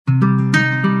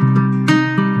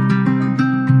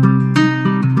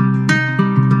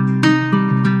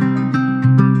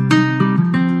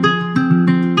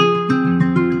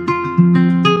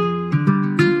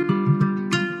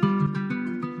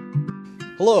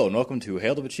Hello, and welcome to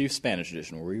Hail to the Chief Spanish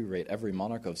Edition, where we rate every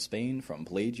monarch of Spain from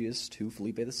Pelagius to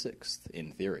Felipe VI,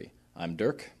 in theory. I'm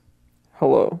Dirk.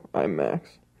 Hello, I'm Max.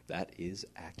 That is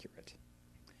accurate.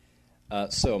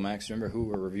 So, Max, remember who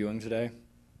we're reviewing today?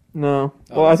 No.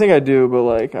 Well, I think I do,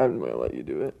 but, I'm going to let you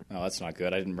do it. Oh, that's not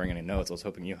good. I didn't bring any notes. I was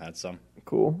hoping you had some.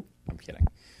 Cool. I'm kidding.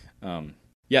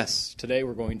 Yes, today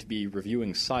we're going to be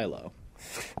reviewing Silo.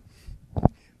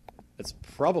 It's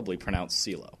probably pronounced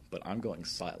Silo, but I'm going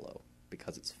Silo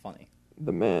because it's funny.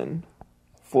 The man,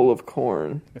 full of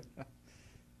corn.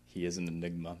 He is an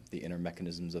enigma. The inner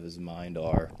mechanisms of his mind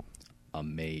are a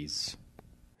maze.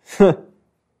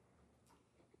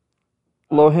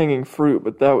 Low-hanging fruit,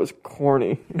 but that was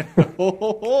corny.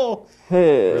 Hey.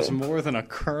 There's more than a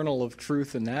kernel of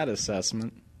truth in that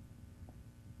assessment.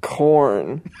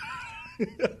 Corn.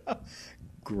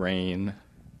 Grain.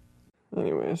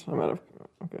 Anyways, I'm out of...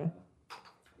 Okay.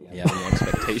 Yeah, no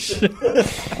expectation.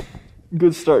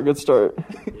 Good start.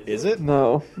 Is it?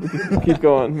 No. We can keep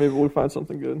going. Maybe we'll find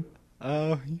something good.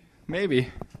 Maybe.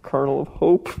 Kernel of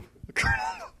hope.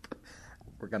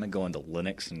 We're going to go into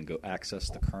Linux and go access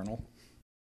the kernel.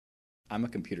 I'm a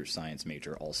computer science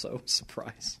major also.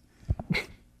 Surprise.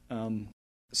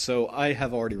 So I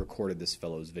have already recorded this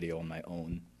fellow's video on my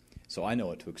own, so I know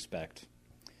what to expect.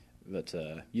 But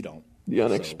you don't. The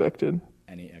unexpected. So,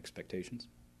 any expectations?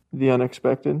 The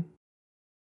unexpected.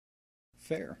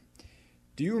 Fair.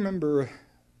 Do you remember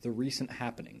the recent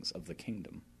happenings of the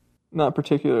kingdom? Not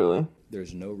particularly.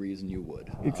 There's no reason you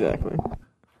would. Exactly.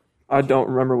 I don't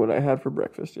remember what I had for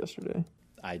breakfast yesterday.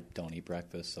 I don't eat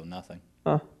breakfast, so nothing.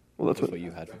 Well, that's what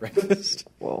you had for breakfast.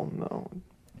 Well, no.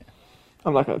 Yeah.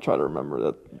 I'm not going to try to remember.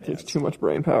 That takes too much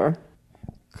brain power.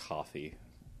 Coffee.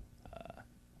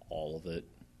 All of it.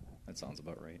 That sounds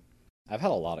about right. I've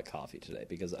had a lot of coffee today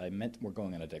because we're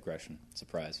going on a digression.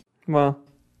 Surprise. Well.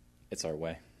 It's our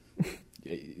way.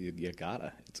 You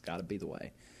gotta. It's gotta be the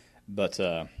way. But,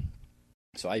 so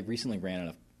I recently ran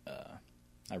out of,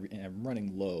 I'm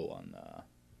running low on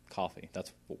coffee.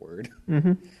 That's the word.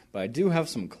 Mm-hmm. But I do have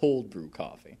some cold brew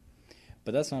coffee.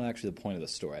 But that's not actually the point of the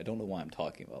story. I don't know why I'm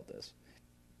talking about this.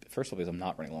 First of all, because I'm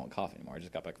not running low on coffee anymore. I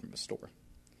just got back from the store.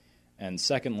 And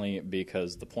secondly,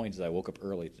 because the point is I woke up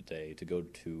early today to go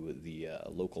to the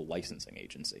local licensing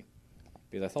agency.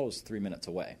 Because I thought it was 3 minutes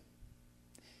away.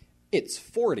 It's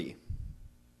 40.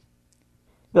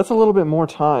 That's a little bit more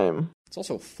time. It's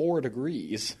also 4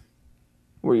 degrees.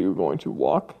 Were you going to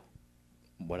walk?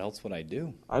 What else would I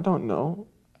do? I don't know.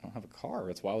 I don't have a car.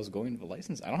 That's why I was going to the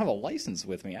license. I don't have a license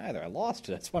with me either. I lost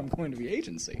it. That's why I'm going to the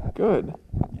agency. Good.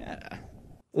 Yeah.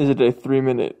 Is it a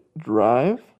 3-minute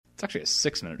drive? It's actually a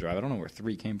 6-minute drive. I don't know where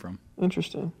 3 came from.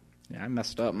 Interesting. Yeah, I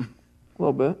messed up. A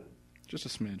little bit. Just a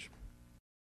smidge.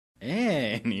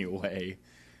 Anyway.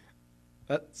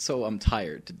 So I'm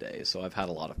tired today, so I've had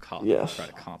a lot of coffee to try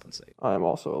to compensate. I am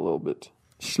also a little bit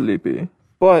sleepy.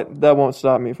 But that won't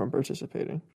stop me from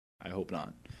participating. I hope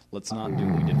not. Let's not do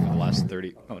what we did for the last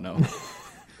 30... Oh, no.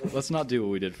 Let's not do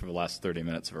what we did for the last 30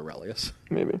 minutes of Aurelius.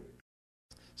 Maybe.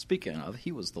 Speaking of,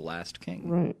 he was the last king.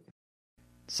 Right.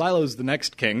 Silo's the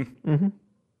next king. Mm-hmm.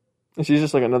 Is he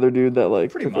just another dude that,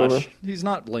 Pretty took much. over? He's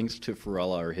not linked to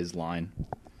Farella or his line.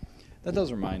 That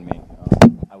does remind me.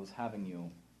 I was having you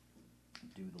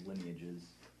do the lineages,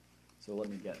 so let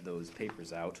me get those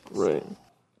papers out. Right.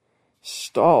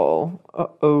 Stall.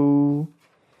 Uh-oh.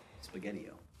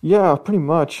 Spaghetti-o. Yeah, pretty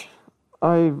much.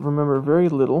 I remember very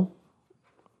little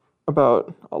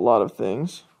about a lot of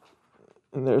things.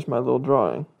 And there's my little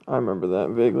drawing. I remember that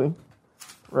vaguely.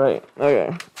 Right.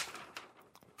 Okay.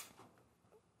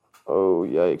 Oh,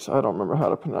 yikes. I don't remember how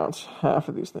to pronounce half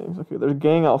of these things. Okay, there's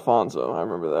Gang Alfonso. I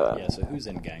remember that. Yeah, so who's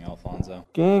in Gang Alfonso?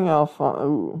 Gang Alfonso.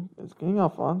 Ooh, is Gang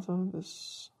Alfonso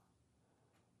this?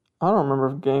 I don't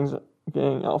remember if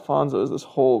Gang Alfonso is this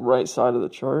whole right side of the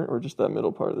chart or just that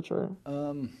middle part of the chart.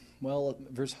 Well,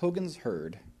 there's Hogan's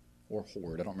Herd, or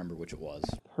Horde, I don't remember which it was.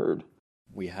 Herd.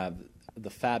 We have the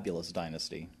Fabulous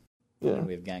Dynasty. Yeah. And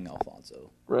we have Gang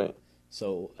Alfonso. Right.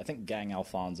 So I think Gang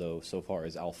Alfonso so far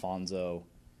is Alfonso,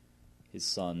 his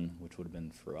son, which would have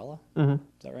been Fruella. Mm-hmm.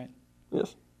 Is that right?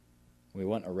 Yes. We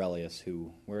went Aurelius,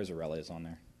 where is Aurelius on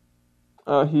there?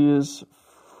 He is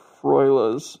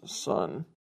Froila's son.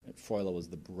 Froila was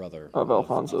the brother of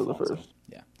Alfonso the First.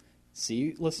 Yeah.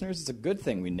 See, listeners, it's a good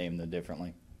thing we named them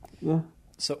differently. Yeah.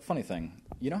 So, funny thing,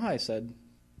 you know how I said,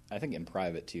 I think in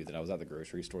private too, that I was at the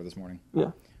grocery store this morning?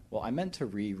 Yeah. Well, I meant to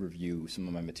re-review some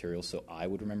of my materials so I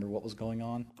would remember what was going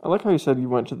on. I like how you said you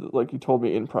went to you told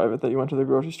me in private that you went to the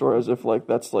grocery store as if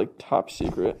that's top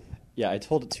secret. Yeah, I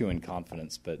told it to you in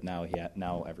confidence, but now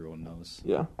everyone knows.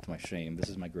 Yeah. To my shame, this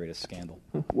is my greatest scandal.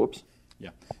 Whoops. Yeah.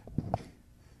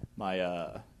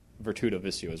 My Virtuto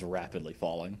Visio is rapidly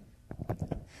falling.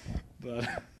 But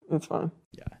It's fine.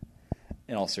 yeah.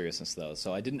 In all seriousness, though,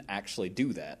 so I didn't actually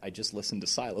do that. I just listened to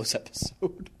Silo's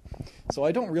episode. So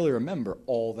I don't really remember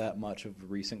all that much of the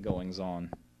recent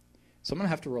goings-on. So I'm going to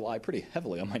have to rely pretty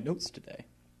heavily on my notes today.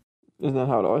 Isn't that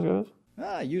how it always goes?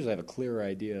 I usually have a clearer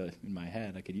idea in my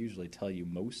head. I could usually tell you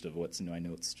most of what's in my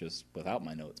notes just without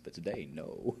my notes, but today,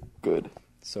 no. Good.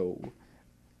 So,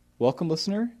 welcome,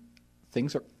 listener.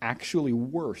 Things are actually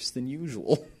worse than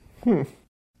usual.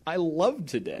 I love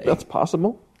today. That's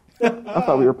possible? I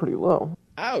thought we were pretty low.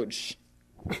 Ouch.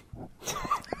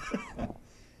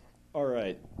 All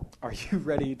right. Are you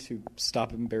ready to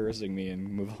stop embarrassing me and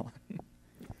move on?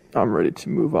 I'm ready to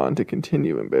move on to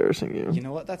continue embarrassing you. You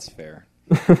know what? That's fair.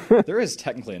 There is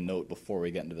technically a note before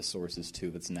we get into the sources, too,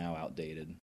 that's now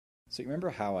outdated. So you remember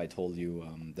how I told you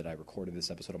that I recorded this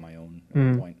episode on my own at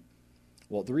one point?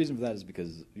 Well, the reason for that is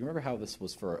because you remember how this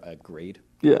was for a grade?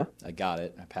 Yeah. I got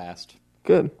it. I passed.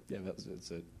 Good. Yeah, that's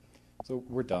it. So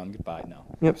we're done. Goodbye now.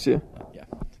 Yep, see ya. Yeah.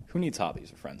 Who needs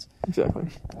hobbies or friends? Exactly.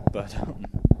 But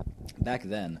back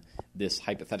then, this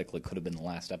hypothetically could have been the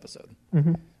last episode.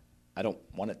 Mm-hmm. I don't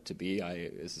want it to be.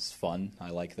 This is fun.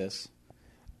 I like this.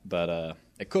 But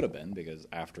it could have been, because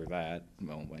after that,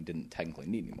 well, I didn't technically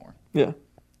need any more. Yeah.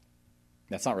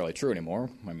 That's not really true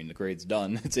anymore. I mean, the grade's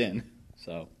done. It's in.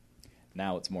 So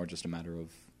now it's more just a matter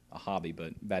of a hobby,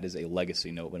 but that is a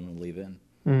legacy note I'm going to leave in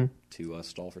to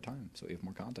stall for time so we have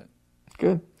more content.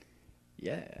 Good.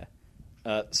 Yeah.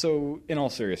 So, in all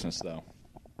seriousness, though,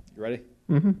 you ready?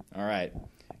 Mm-hmm. All right.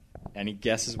 Any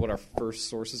guesses what our first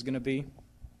source is going to be?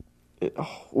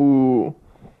 Ooh.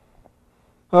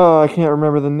 Oh, I can't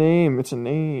remember the name. It's a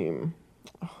name.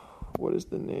 What is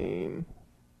the name?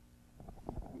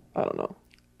 I don't know.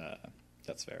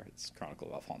 That's fair. It's Chronicle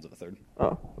of Alfonso III.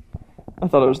 Oh. I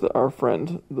thought it was our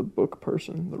friend, the book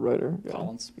person, the writer. Guy.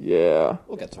 Collins? Yeah.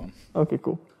 We'll get to him. Okay,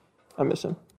 cool. I miss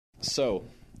him. So,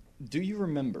 do you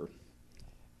remember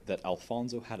that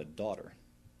Alfonso had a daughter?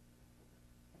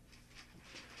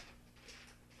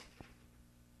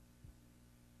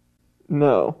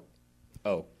 No.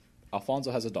 Oh,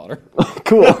 Alfonso has a daughter.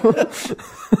 Cool.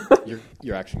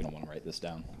 You're actually going to want to write this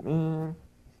down. Man.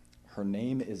 Her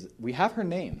name is... We have her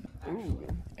name, Ooh.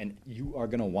 and you are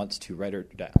going to want to write her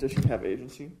down. Does she have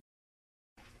agency?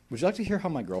 Would you like to hear how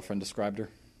my girlfriend described her?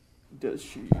 Does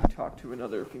she talk to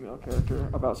another female character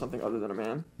about something other than a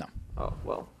man? No. Oh,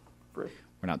 well, frick.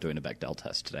 We're not doing a Bechdel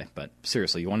test today, but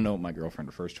seriously, you want to know what my girlfriend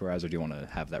refers to her as, or do you want to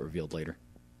have that revealed later?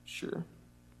 Sure.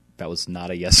 That was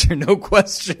not a yes or no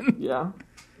question. Yeah.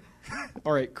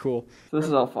 All right, cool. So this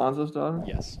is Alfonso's daughter?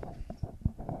 Yes.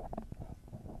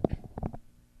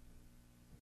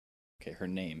 Okay, her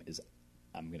name is...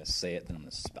 I'm going to say it, then I'm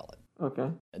going to spell it. Okay.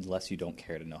 Unless you don't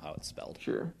care to know how it's spelled.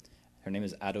 Sure. Her name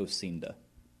is Adocinda.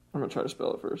 I'm going to try to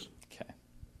spell it first. Okay.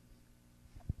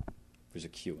 There's a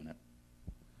Q in it.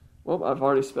 Well, I've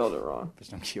already spelled it wrong.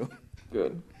 There's no Q.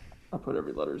 Good. I'll put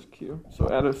every letter as Q. So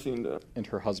Adocinda. And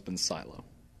her husband, Silo.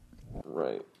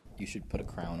 Right. You should put a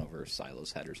crown over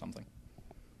Silo's head or something.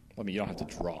 I mean, you don't have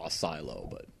to draw a Silo,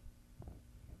 but...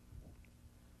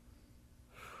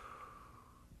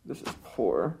 This is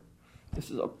poor. This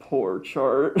is a poor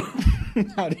chart.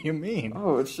 How do you mean?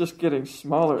 Oh, it's just getting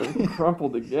smaller and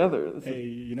crumpled together. Hey,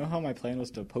 you know how my plan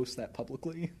was to post that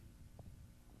publicly?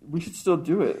 We should still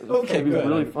do it. It's Okay, gonna be good.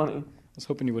 really funny. I was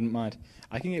hoping you wouldn't mind.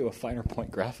 I can get you a finer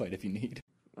point graphite if you need.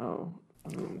 Oh, I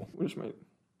mean, we just might...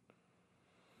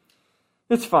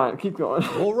 It's fine. Keep going.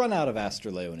 We'll run out of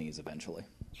Aster Leonese eventually.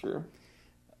 Sure.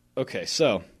 Okay,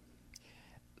 so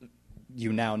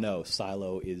you now know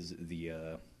Silo is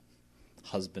the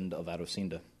husband of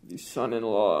Adocinda. The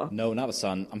son-in-law. No, not a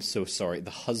son. I'm so sorry.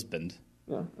 The husband.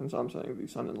 Yeah, and so I'm saying the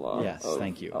son-in-law. Yes, of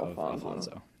thank you. Of Alfonso.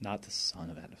 Alfonso. Not the son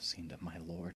of Adocinda, my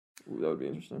lord. Ooh, that would be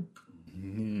interesting.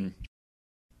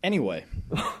 Anyway,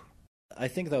 I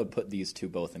think that would put these two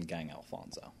both in Gang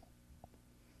Alfonso.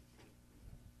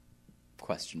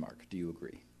 Question mark. Do you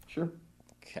agree? Sure.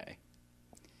 Okay.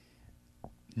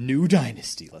 New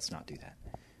Dynasty. Let's not do that.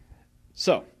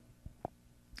 So,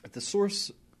 if the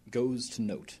source goes to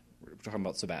note, we're talking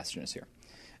about Sebastianus here.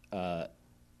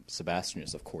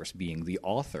 Sebastianus, of course, being the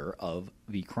author of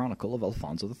the Chronicle of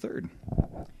Alfonso III.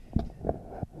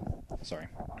 Sorry.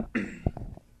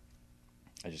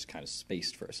 I just kind of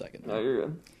spaced for a second. No, you're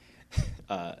good.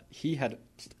 He had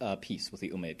peace with the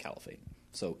Umayyad Caliphate,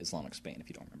 so Islamic Spain, if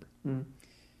you don't remember.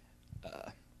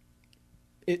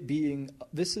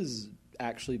 This has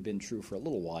actually been true for a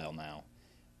little while now,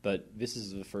 but this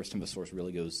is the first time the source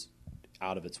really goes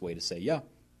out of its way to say, yeah,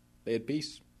 they had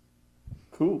peace.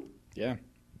 Cool. Yeah.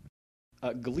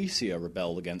 Galicia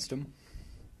rebelled against him,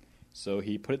 So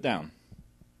he put it down.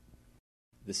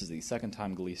 This is the second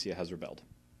time Galicia has rebelled.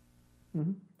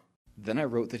 Mm-hmm. Then I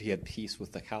wrote that he had peace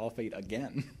with the caliphate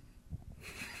again.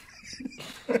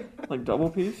 Like double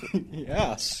peace?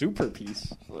 Yeah, super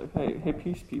peace. It's like, hey,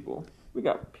 peace, people. We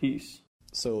got peace.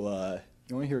 So,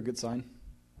 you want to hear a good sign?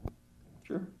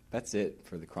 Sure. That's it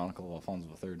for the Chronicle of Alfonso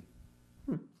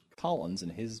III. Collins, in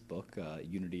his book,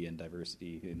 Unity and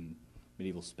Diversity in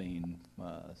Medieval Spain,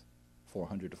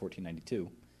 400 to 1492.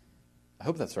 I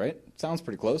hope that's right. Sounds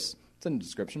pretty close. It's in the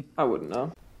description. I wouldn't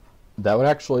know. That would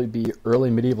actually be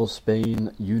Early Medieval Spain,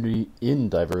 Unity in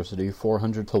Diversity,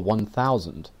 400 to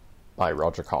 1000 by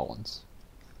Roger Collins.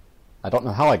 I don't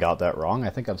know how I got that wrong.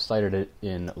 I think I've cited it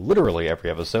in literally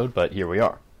every episode, but here we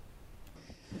are.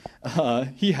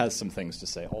 He has some things to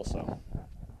say also.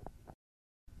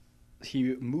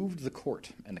 He moved the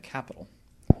court and the capital.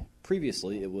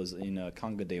 Previously, it was in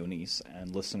Conga de Onís,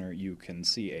 and listener, you can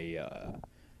see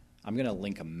I'm going to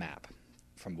link a map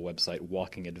from the website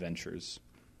Walking Adventures.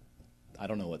 I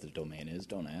don't know what the domain is,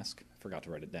 don't ask. Forgot to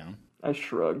write it down. I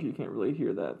shrugged. You can't really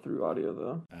hear that through audio,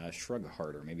 though. Shrug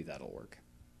harder, maybe that'll work.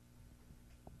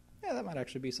 Yeah, that might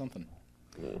actually be something.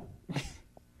 Yeah.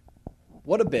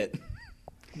 What a bit.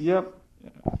 Yep.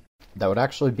 Yeah. That would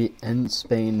actually be End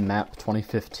Spain Map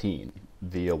 2015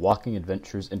 via Walking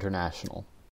Adventures International.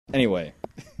 Anyway.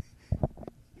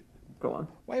 Go on.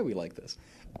 Why are we like this?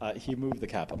 He moved the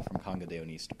capital from Conga de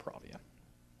Onís to Pravia.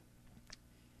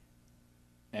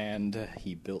 And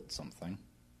he built something.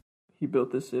 He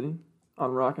built this city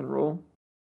on rock and roll.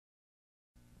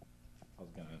 I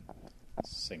was going to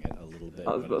sing it a little bit.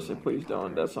 I was about to say, please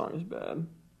don't. That song is bad.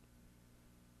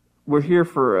 We're here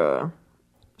for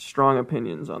strong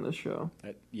opinions on this show.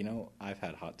 I've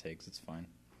had hot takes. It's fine.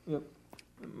 Yep.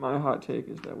 My hot take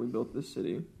is that we built this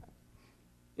city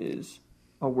is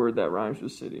a word that rhymes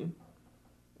with city.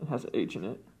 It has an H in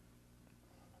it.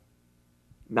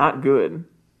 Not good.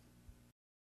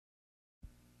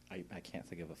 I can't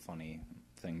think of a funny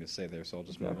thing to say there, so I'll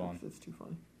just move on. It's too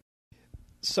funny.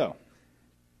 So,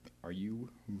 are you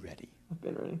ready? I've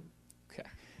been ready.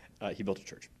 Okay. He built a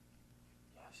church.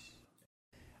 Yes.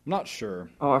 I'm not sure.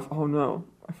 Oh no.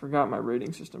 I forgot my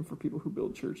rating system for people who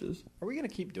build churches. Are we going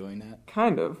to keep doing that?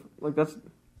 Kind of. Like, that's...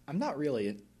 I'm not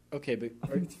really... Okay, but... I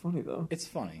think it's funny, though. It's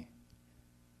funny.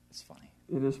 It's funny.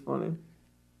 It is funny.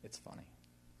 It's funny.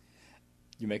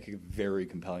 You make a very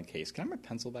compelling case. Can I have my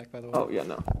pencil back, by the way? Oh, yeah,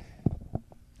 no.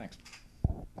 Thanks.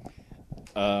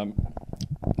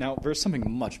 Now, there's something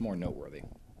much more noteworthy.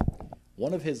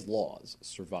 One of his laws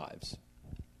survives.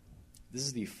 This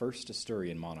is the first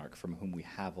Asturian monarch from whom we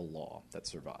have a law that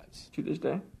survives. To this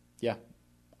day? Yeah.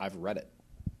 I've read it.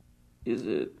 Is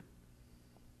it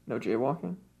no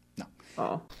jaywalking? No.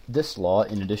 Oh. This law,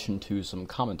 in addition to some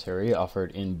commentary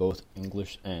offered in both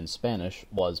English and Spanish,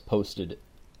 was posted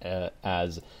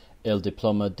as El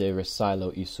Diploma de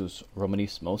Resilo y sus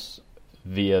Romanismos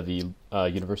via the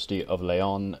University of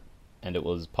León, and it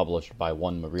was published by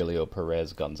one Murillo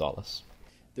Perez Gonzalez.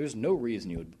 There's no reason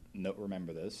you would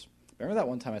remember this. Remember that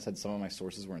one time I said some of my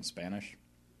sources were in Spanish?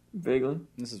 Vaguely.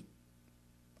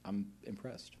 I'm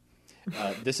impressed.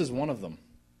 This is one of them.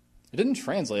 I didn't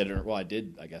translate it, well, I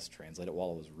did, I guess, translate it while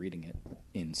I was reading it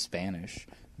in Spanish,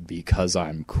 because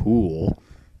I'm cool.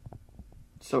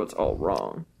 So it's all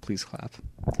wrong. Please clap.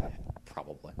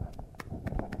 Probably.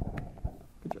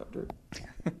 Good job, Dirk.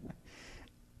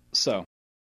 So,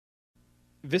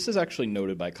 this is actually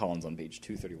noted by Collins on page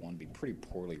 231 to be pretty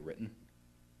poorly written.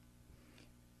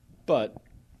 But,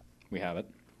 we have it.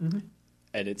 Mm-hmm.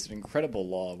 And it's an incredible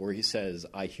law where he says,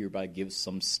 I hereby give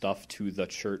some stuff to the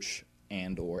church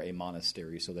and or a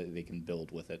monastery so that they can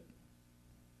build with it.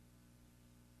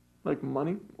 Like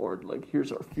money? Or like,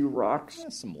 here's a few rocks? Yeah,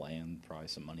 some land, probably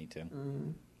some money too.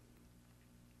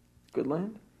 Good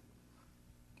land?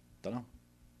 Dunno.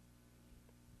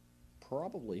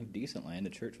 Probably decent land.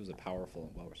 The church was a powerful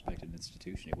and well-respected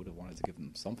institution. He would have wanted to give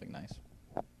them something nice.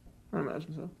 I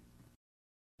imagine so.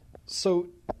 So,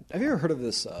 have you ever heard of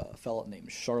this fella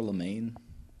named Charlemagne?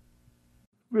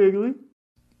 Vaguely.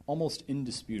 Almost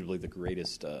indisputably the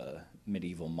greatest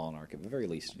medieval monarch, at the very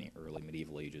least in the early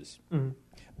medieval ages. Mm-hmm.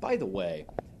 By the way,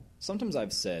 sometimes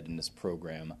I've said in this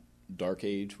program, Dark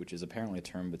Age, which is apparently a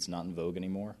term that's not in vogue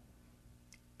anymore.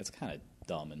 It's kind of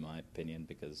dumb in my opinion,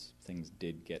 because things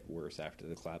did get worse after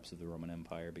the collapse of the Roman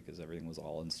Empire, because everything was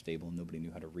all unstable and nobody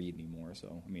knew how to read anymore.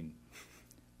 So, I mean,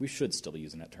 we should still be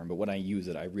using that term, but when I use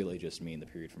it, I really just mean the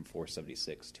period from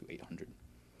 476 to 800.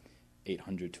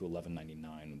 800 to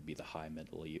 1199 would be the high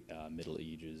Middle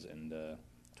Ages, and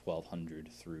 1200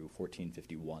 through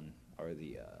 1451 are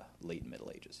the late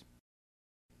Middle Ages.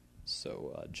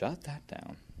 So jot that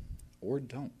down, or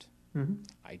don't. Mm-hmm.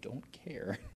 I don't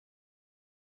care.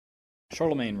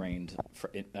 Charlemagne reigned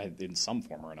in some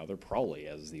form or another, probably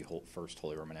as the first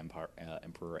Holy Roman Empire,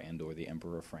 emperor and or the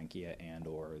Emperor of Francia and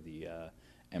or the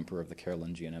Emperor of the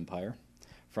Carolingian Empire,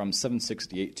 from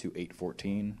 768 to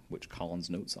 814, which Collins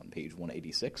notes on page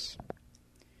 186.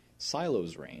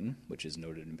 Silo's reign, which is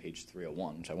noted in page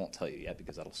 301, which I won't tell you yet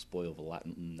because that'll spoil the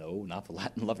Latin, no, not the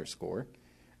Latin lover score,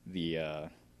 the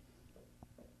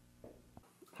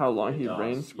how long he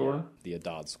reigned score? Yeah, the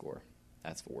Adad score.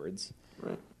 That's the words.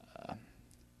 Right.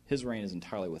 His reign is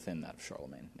entirely within that of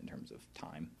Charlemagne in terms of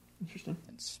time. Interesting.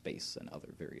 And space and other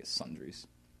various sundries.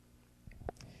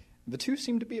 The two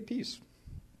seem to be at peace,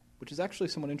 which is actually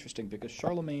somewhat interesting because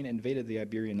Charlemagne invaded the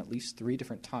Iberian at least 3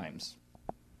 different times.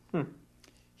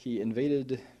 He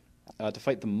invaded to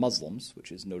fight the Muslims,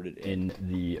 which is noted in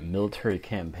the military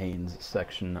campaigns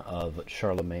section of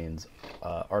Charlemagne's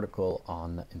article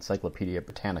on Encyclopedia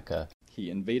Britannica. He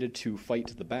invaded to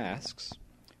fight the Basques,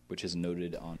 which is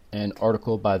noted on an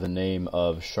article by the name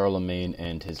of Charlemagne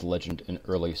and His Legend in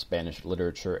Early Spanish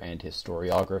Literature and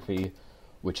Historiography,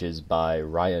 which is by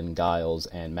Ryan Giles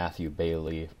and Matthew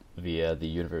Bailey via the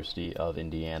University of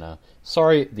Indiana.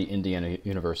 The Indiana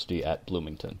University at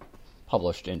Bloomington,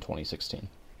 published in 2016.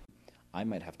 I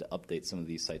might have to update some of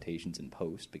these citations in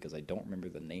post because I don't remember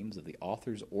the names of the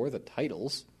authors or the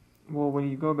titles. Well, when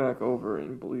you go back over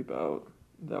and bleep out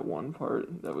that one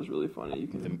part that was really funny, you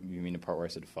can... You mean the part where I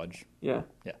said fudge? Yeah.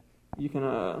 Yeah. You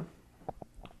can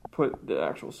put the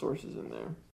actual sources in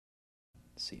there.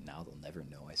 See, now they'll never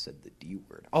know I said the D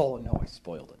word. Oh, no, I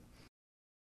spoiled it.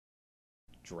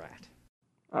 Drat.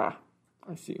 Ah,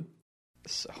 I see.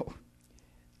 So,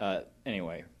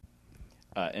 anyway,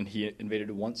 and he invaded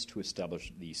once to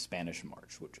establish the Spanish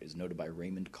March, which is noted by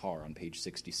Raymond Carr on page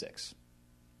 66.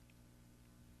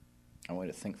 I want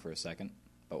you to think for a second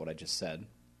about what I just said.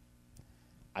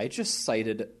 I just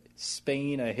cited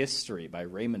Spain, A History by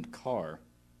Raymond Carr.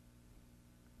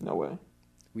 No way.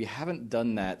 We haven't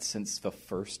done that since the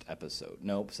first episode.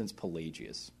 Nope, since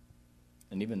Pelagius.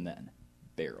 And even then,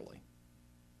 barely.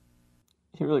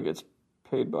 He really gets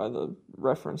paid by the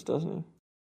reference, doesn't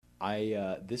he?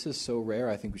 This is so rare,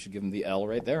 I think we should give him the L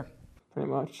right there. Pretty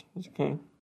much. He's a king.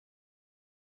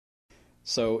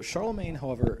 So, Charlemagne,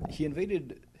 however, he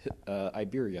invaded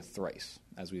Iberia thrice,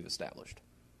 as we've established.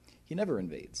 He never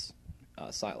invades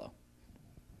Silo,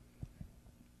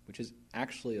 which is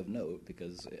actually of note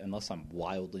because, unless I'm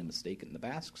wildly mistaken, the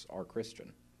Basques are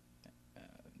Christian.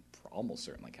 Almost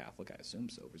certainly Catholic, I assume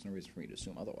so. There's no reason for me to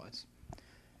assume otherwise.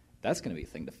 That's going to be a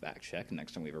thing to fact check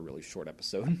next time we have a really short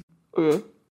episode. Okay.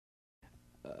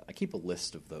 I keep a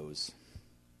list of those.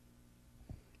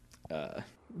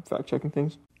 Fact checking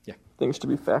things? Yeah. Things to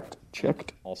be fact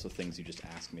checked. Also things you just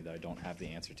ask me that I don't have the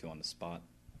answer to on the spot.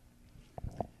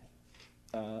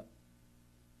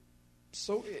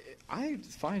 So I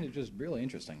find it just really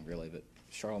interesting, really, that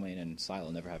Charlemagne and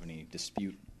Silo never have any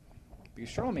dispute. Because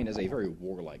Charlemagne is a very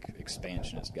warlike,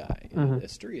 expansionist guy. Mm-hmm.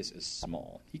 Asturias is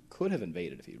small. He could have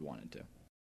invaded if he'd wanted to.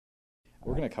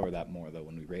 We're going to cover that more, though,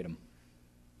 when we rate him.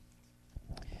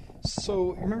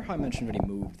 So, remember how I mentioned that he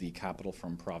moved the capital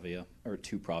from Pravia, or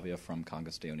to Pravia from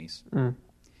Congosteonis? Mm.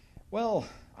 Well,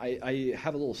 I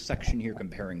have a little section here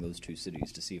comparing those two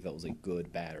cities to see if that was a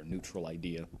good, bad, or neutral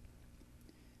idea.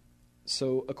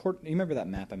 So, you remember that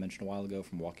map I mentioned a while ago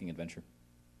from Walking Adventure?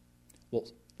 Well,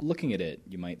 looking at it,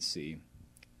 you might see...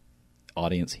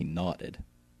 Audience, he nodded.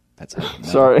 That's how you know.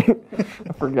 Sorry.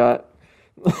 I forgot.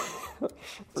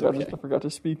 Okay. I forgot to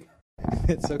speak.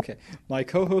 It's okay. My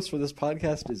co-host for this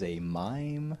podcast is a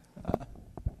mime.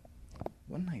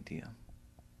 What an idea.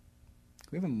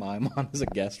 Can we have a mime on as a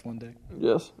guest one day?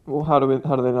 Yes. Well, how do they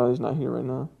know he's not here right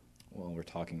now? Well, we're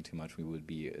talking too much. We would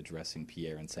be addressing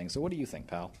Pierre and saying, "So what do you think,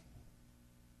 pal?"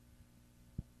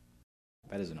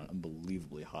 That is an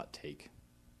unbelievably hot take.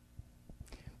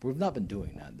 But we've not been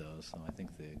doing that, though, so I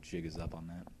think the jig is up on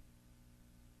that.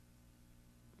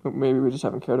 But maybe we just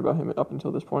haven't cared about him up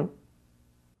until this point.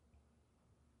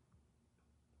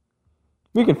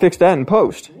 We can fix that in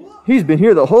post. What? He's been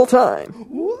here the whole time.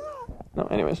 What? No,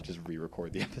 anyways. Just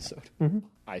re-record the episode. Mm-hmm.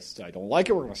 I don't like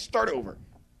it. We're going to start over.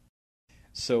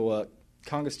 So,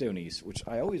 Congosteonis, which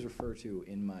I always refer to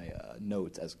in my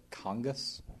notes as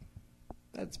Congus,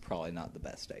 that's probably not the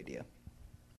best idea,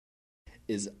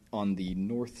 is on the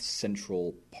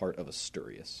north-central part of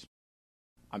Asturias.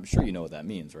 I'm sure you know what that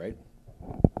means, right?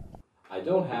 I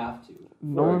don't have to.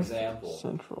 North For example,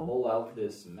 Central. pull out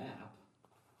this map.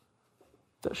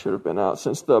 That should have been out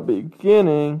since the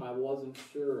beginning. I wasn't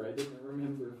sure. I didn't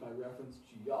remember if I referenced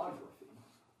geography.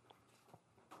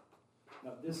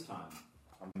 Now, this time,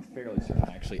 I'm fairly certain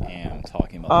I actually am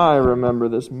talking about... I remember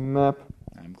this map.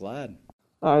 I'm glad.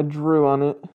 I drew on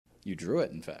it. You drew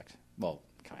it, in fact. Well,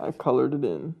 kind I of. colored it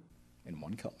in. In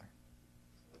one color.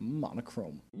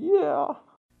 Monochrome. Yeah.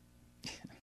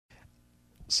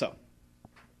 So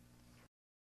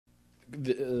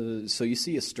you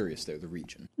see Asturias there, the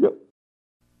region. Yep.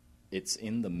 It's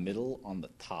in the middle on the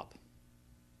top.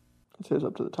 It says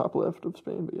up to the top left of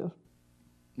Spain, but yes.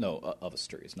 No, of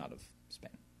Asturias, not of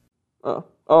Spain.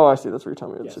 Oh, I see. That's what you're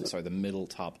telling me. Yeah, sorry, the middle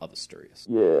top of Asturias.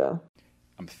 Yeah.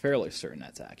 I'm fairly certain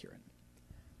that's accurate.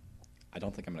 I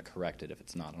don't think I'm going to correct it if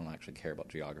it's not. I don't actually care about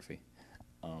geography.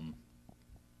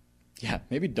 Yeah,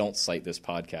 maybe don't cite this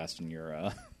podcast in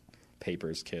your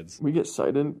papers, kids. We get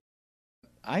cited.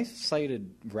 I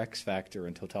cited Rex Factor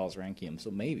and Totalis Rankium,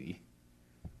 so maybe.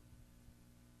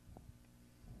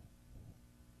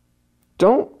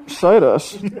 Don't cite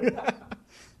us.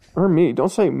 Or me. Don't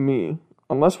cite me.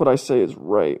 Unless what I say is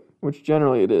right, which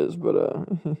generally it is, but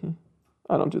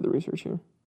I don't do the research here.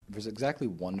 There's exactly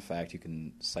one fact you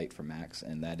can cite for Max,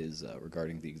 and that is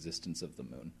regarding the existence of the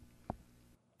moon.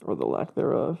 Or the lack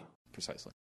thereof.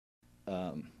 Precisely.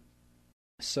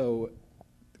 So,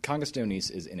 Congastones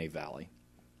is in a valley,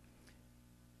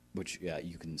 which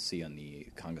you can see on the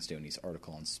Congastones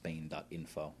article on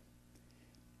Spain.info.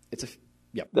 It's a...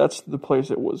 Yep. That's the place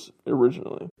it was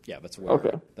originally. Yeah, that's where...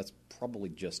 Okay. That's probably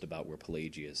just about where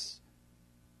Pelagius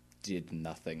did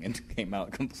nothing and came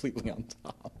out completely on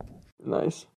top.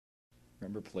 Nice.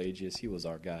 Remember Pelagius? He was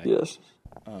our guy. Yes.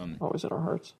 Always in our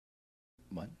hearts.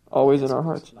 What? Always in our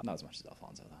hearts. Not as much as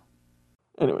Alfonso,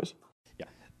 though. Anyways. Yeah.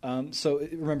 So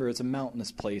remember, it's a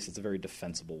mountainous place. It's a very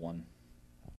defensible one.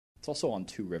 It's also on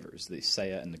two rivers, the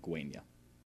Sella and the Guenia.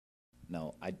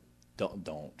 No, I don't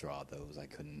draw those. I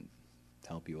couldn't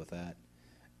help you with that.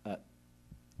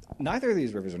 Neither of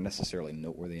these rivers are necessarily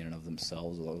noteworthy in and of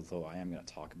themselves, although I am going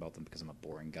to talk about them because I'm a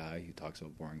boring guy who talks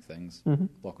about boring things. Mm-hmm.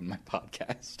 Welcome to my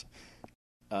podcast.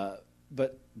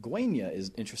 But Guenia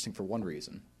is interesting for one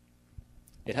reason.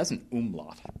 It has an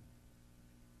umlaut.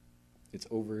 It's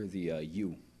over the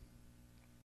U.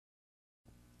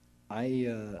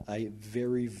 I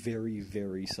very, very,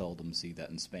 very seldom see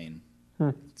that in Spain.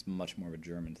 It's much more of a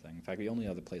German thing. In fact, the only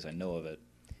other place I know of it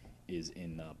is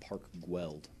in Park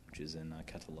Güell, which is in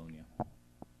Catalonia.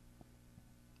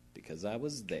 Because I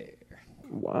was there.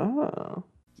 Wow.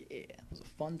 Yeah, it was a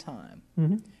fun time.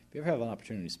 Mm-hmm. If you ever have an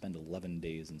opportunity to spend 11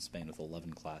 days in Spain with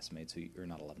 11 classmates, or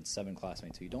not 11, 7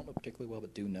 classmates who you don't know particularly well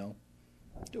but do know,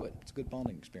 do it. It's a good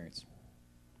bonding experience.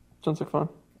 Sounds like fun.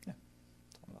 Yeah.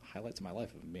 It's one of the highlights of my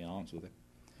life, if I'm being honest with you.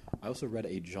 I also read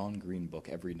a John Green book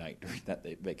every night during that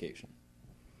vacation.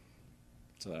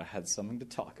 So that I had something to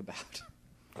talk about.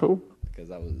 Cool. Because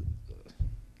that was,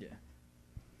 yeah.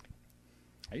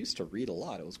 I used to read a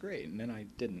lot. It was great. And then I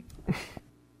didn't.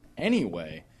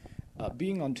 Anyway,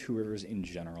 being on two rivers in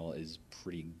general is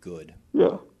pretty good.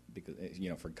 Yeah. Because,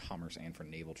 for commerce and for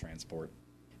naval transport.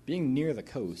 Being near the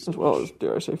coast. As well as,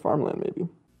 dare I say, farmland, maybe.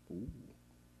 Ooh.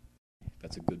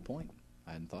 That's a good point.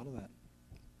 I hadn't thought of that.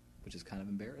 Which is kind of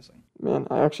embarrassing. Man,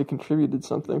 I actually contributed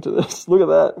something to this. Look at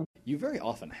that. You very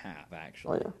often have,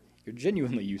 actually. Oh, yeah. You're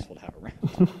genuinely useful to have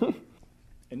around.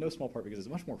 In no small part because it's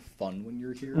much more fun when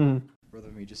you're here, rather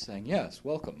than me just saying, yes,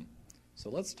 welcome.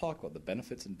 So let's talk about the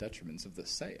benefits and detriments of the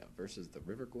Sella versus the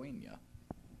River Guenia.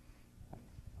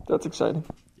 That's exciting.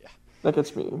 Yeah. That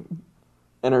gets me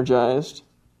energized.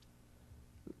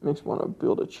 Makes me want to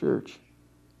build a church.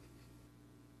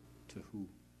 To who?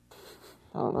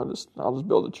 I don't know, I'll just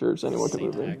build a church. Anyone can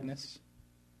Saint move in. Agnes?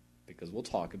 Because we'll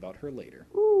talk about her later.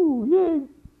 Ooh, yay.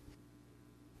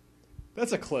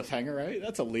 That's a cliffhanger, right?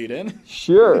 That's a lead-in.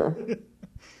 Sure.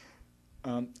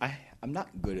 I'm not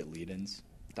good at lead-ins.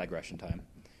 Digression time.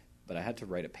 But I had to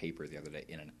write a paper the other day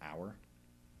in an hour.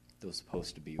 That was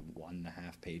supposed to be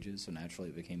 1.5 pages, so naturally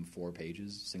it became 4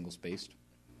 pages, single-spaced.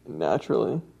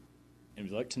 Naturally. And would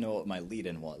you like to know what my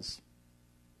lead-in was?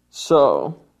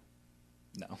 So.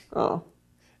 No. Oh.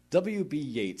 W.B.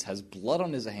 Yeats has blood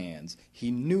on his hands.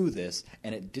 He knew this,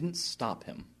 and it didn't stop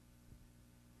him.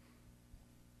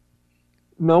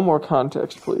 No more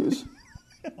context, please.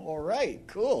 All right,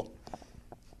 cool.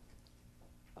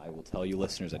 I will tell you,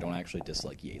 listeners, I don't actually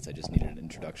dislike Yeats. I just needed an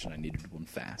introduction. I needed one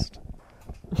fast.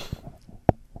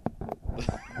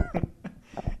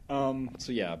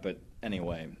 So yeah, but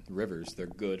anyway, rivers, they're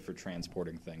good for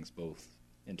transporting things, both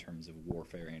in terms of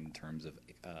warfare and in terms of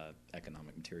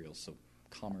economic materials. So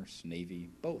commerce, navy,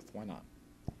 both. Why not?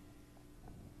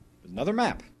 Another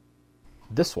map.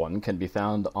 This one can be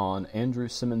found on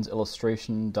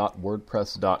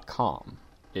andrewsimmonsillustration.wordpress.com.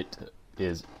 It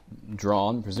is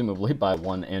drawn, presumably, by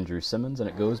one Andrew Simmons, and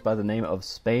it goes by the name of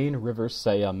Spain River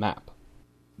Sella Map.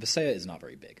 Visaya is not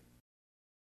very big.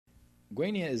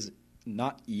 Guainia is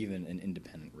not even an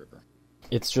independent river.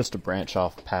 It's just a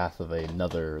branch-off path of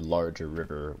another larger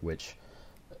river, which,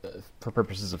 for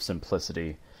purposes of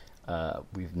simplicity,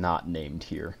 we've not named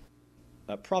here.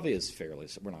 Pravia is fairly...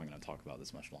 We're not going to talk about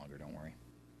this much longer, don't worry.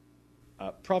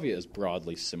 Pravia is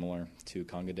broadly similar to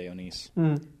Conga de Onis.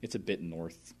 It's a bit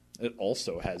north. It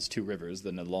also has two rivers,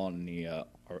 the Nalon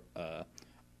and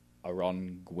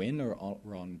Aronguin or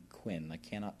Aronquin. I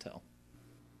cannot tell.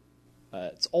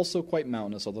 It's also quite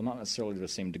mountainous, although not necessarily to the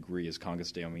same degree as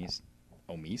Congas de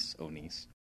Onis,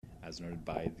 as noted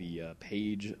by the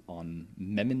page on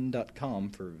Memin.com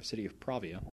for the city of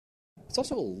Pravia. It's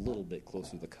also a little bit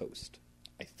closer to the coast,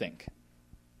 I think,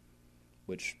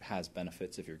 which has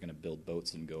benefits if you're going to build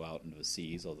boats and go out into the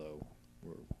seas, although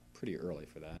we're pretty early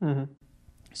for that. Mm-hmm.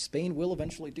 Spain will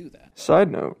eventually do that. Side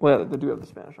note, well, they do have the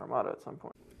Spanish Armada at some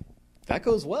point. That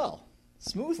goes well,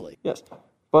 smoothly. Yes,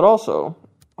 but also,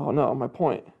 oh no, my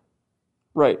point.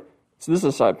 Right, so this is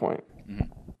a side point.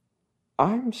 Mm-hmm.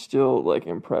 I'm still,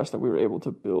 impressed that we were able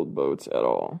to build boats at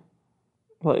all.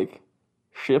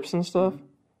 Ships and stuff.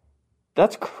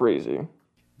 That's crazy.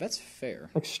 That's fair.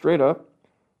 Straight up.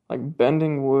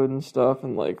 Bending wood and stuff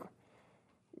and,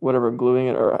 whatever, gluing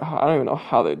it, or I don't even know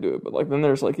how they do it, but, then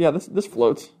there's, this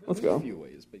floats. Let's go. A few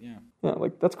ways, but yeah. Yeah,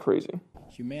 that's crazy.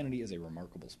 Humanity is a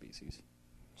remarkable species.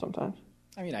 Sometimes.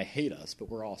 I mean, I hate us, but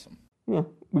we're awesome. Yeah.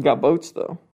 We got boats,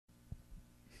 though.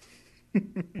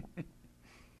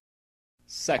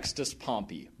 Sextus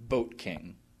Pompey, Boat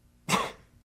King.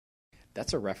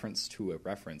 That's a reference to a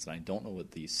reference, and I don't know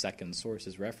what the second source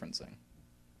is referencing.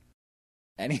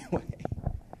 Anyway.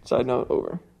 Side note,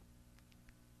 over.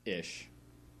 Ish.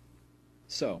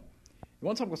 So, you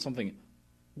want to talk about something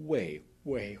way,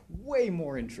 way, way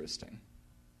more interesting?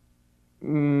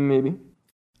 Maybe.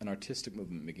 An artistic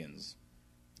movement begins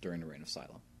during the reign of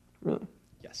Silo. Really?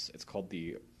 Yes, it's called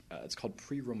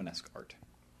pre-Romanesque art.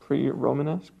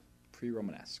 Pre-Romanesque?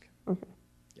 Pre-Romanesque. Okay.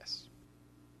 Yes.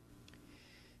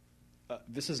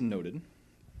 This is noted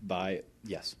by...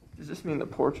 Yes. Does this mean the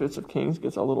portraits of kings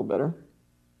gets a little better?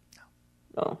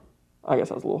 No. Oh. I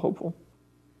guess I was a little hopeful.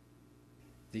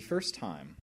 The first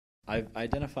time, I've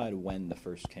identified when the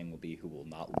first king will be who will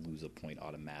not lose a point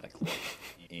automatically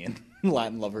in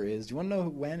Latin Lover is. Do you want to know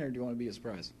when, or do you want to be a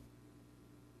surprise?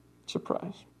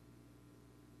 Surprise.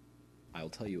 I'll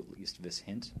tell you at least this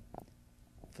hint.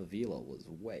 Favila was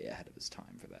way ahead of his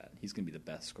time for that. He's going to be the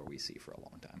best score we see for a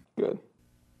long time. Good.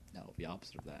 No, the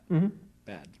opposite of that. Mm-hmm.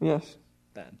 Bad. Yes.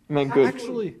 Bad. I mean, good.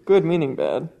 Actually, good meaning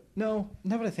bad. No,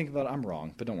 now that I think about it, I'm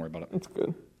wrong, but don't worry about it. It's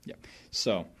good. Yeah.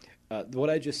 So, what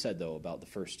I just said, though, about the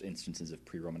first instances of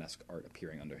pre-Romanesque art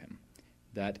appearing under him,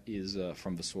 that is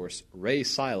from the source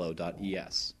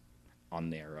raysilo.es on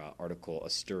their article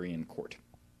Asturian Court.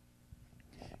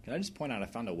 Can I just point out I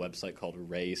found a website called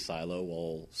Ray Silo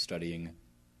while studying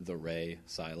the Ray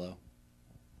Silo?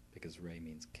 Because Ray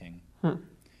means king. You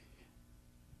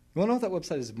want to know what that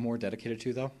website is more dedicated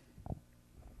to, though?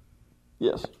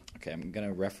 Yes. Okay, I'm going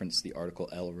to reference the article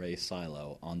El Ray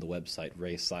Silo on the website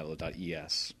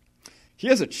raysilo.es. He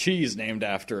has a cheese named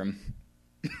after him.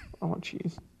 I want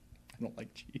cheese. I don't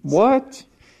like cheese. What?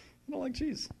 I don't like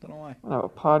cheese. Don't know why. I have a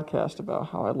podcast about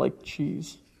how I like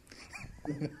cheese.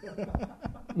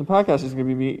 The podcast is going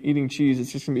to be me eating cheese.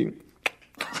 It's just going to be...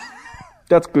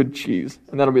 That's good cheese.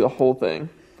 And that'll be the whole thing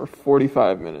for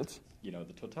 45 minutes. You know,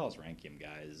 the Totalis Rankium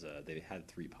guys, they had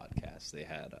 3 podcasts. They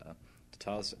had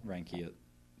Totalis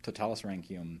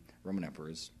Rankium Roman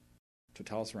Emperors,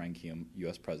 Totalis Rankium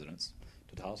U.S. Presidents,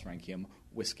 Totalis Rankium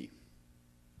Whiskey.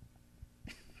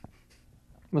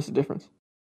 What's the difference?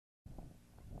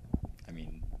 I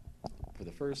mean, for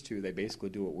the first 2, they basically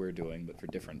do what we're doing, but for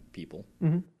different people.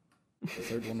 Mm-hmm. The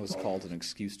third one was called An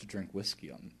Excuse to Drink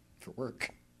Whiskey for Work.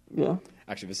 Yeah.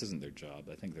 Actually, this isn't their job.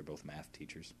 I think they're both math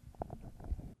teachers.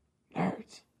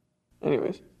 Nerds.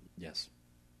 Anyways. Yes.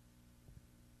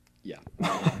 Yeah.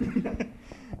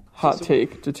 Hot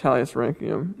take, Totalis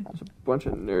Rankium. It's a bunch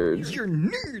of nerds. You're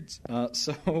nerds!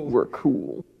 We're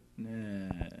cool.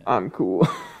 Nah. I'm cool.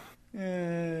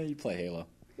 You play Halo.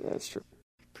 That's true.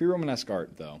 Pre-Romanesque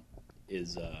art, though,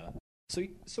 is...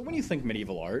 So when you think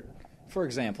medieval art, for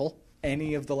example,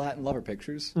 any of the Latin Lover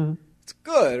pictures, it's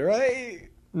good, right?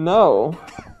 No.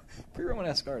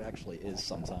 Pre-Romanesque art actually is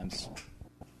sometimes.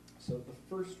 So the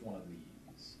first one of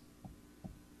these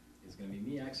is going to be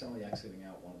me accidentally exiting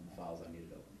out one of the files I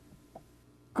needed open.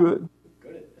 Good.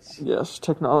 Good at this. Yes,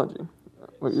 technology.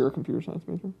 What, you're a computer science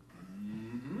major?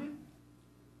 Mm-hmm.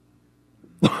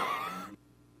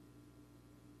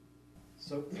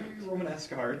 So,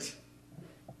 Romanesque art.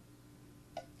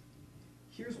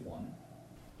 Here's one.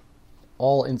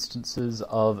 All instances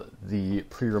of the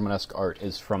pre-Romanesque art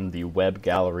is from the Web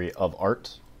Gallery of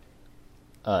Art.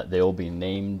 They will be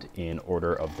named in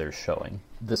order of their showing.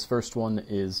 This first one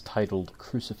is titled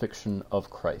Crucifixion of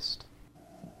Christ.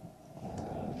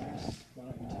 Why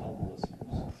don't you tell the listeners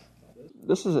about this?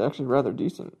 This is actually rather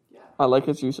decent. I like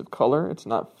its use of color. It's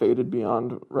not faded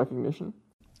beyond recognition.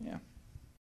 Yeah.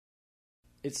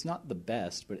 It's not the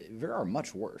best, but there are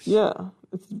much worse. Yeah,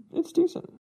 it's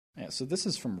decent. Yeah, so this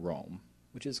is from Rome,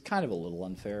 which is kind of a little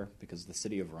unfair, because the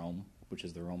city of Rome, which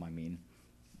is the Rome I mean,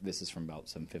 this is from about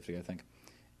 750, I think,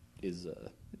 it's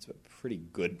a pretty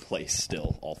good place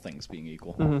still, all things being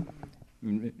equal. Mm-hmm. I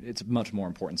mean, it's a much more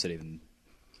important city than,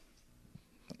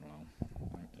 I don't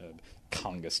know,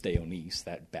 Congas de Onís,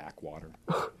 that backwater.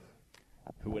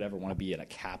 Who would ever want to be in a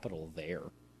capital there?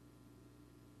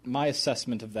 My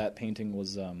assessment of that painting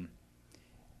was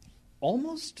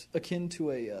almost akin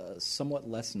to a somewhat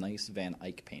less nice Van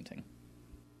Eyck painting.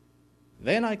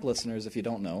 Van Eyck, listeners, if you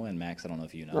don't know, and Max, I don't know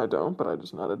if you know. I don't, but I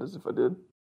just nodded as if I did.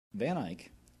 Van Eyck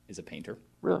is a painter.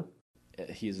 Really?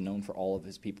 He is known for all of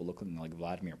his people looking like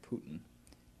Vladimir Putin.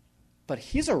 But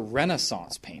he's a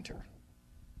Renaissance painter.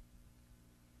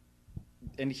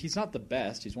 And he's not the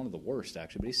best, he's one of the worst,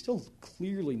 actually, but he's still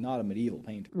clearly not a medieval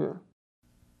painter. Yeah.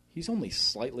 He's only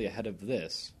slightly ahead of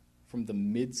this from the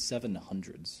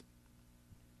mid-700s.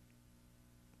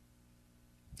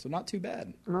 So not too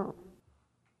bad. No.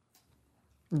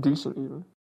 Decent, even.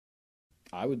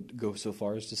 I would go so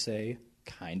far as to say,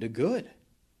 kind of good.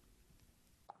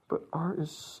 But art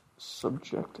is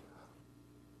subjective.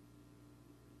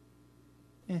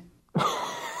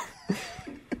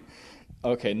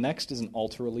 Okay, next is an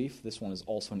altar relief. This one is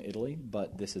also in Italy,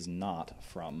 but this is not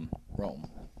from Rome.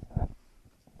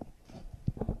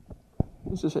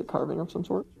 Is this a carving of some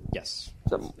sort? Yes.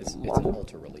 Is that It's an marble?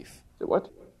 altar relief. Is it what?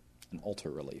 An altar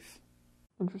relief.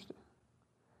 Interesting.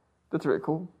 That's very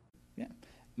cool. Yeah.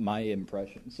 My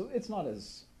impression. So it's not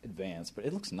as advanced, but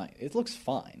it looks nice. It looks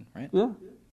fine, right? Yeah.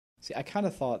 See, I kind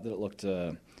of thought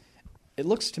that it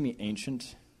looks to me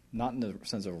ancient, not in the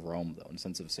sense of Rome, though, in the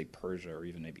sense of, say, Persia or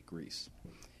even maybe Greece.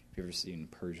 Have you ever seen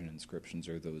Persian inscriptions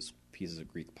or those pieces of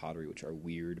Greek pottery which are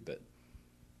weird but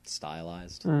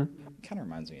stylized? It kind of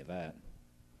reminds me of that.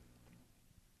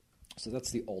 So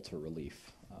that's the altar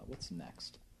relief. What's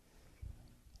next?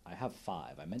 I have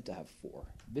 5. I meant to have 4.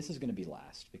 This is going to be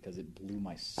last because it blew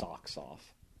my socks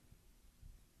off.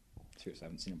 Seriously, I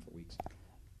haven't seen them for weeks.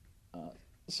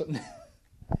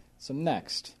 So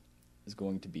next is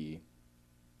going to be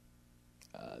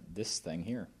this thing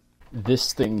here.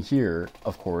 This thing here,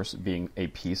 of course, being a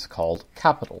piece called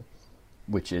Capital,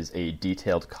 which is a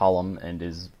detailed column and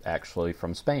is actually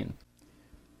from Spain.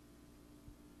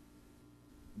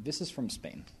 This is from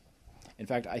Spain. In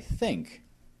fact, I think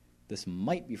this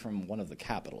might be from one of the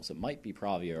capitals. It might be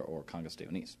Pravia or Congas de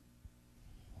Onís.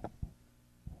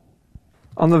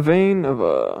 On the vein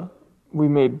of we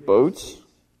made boats.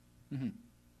 Mm-hmm.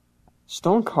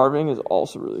 Stone carving is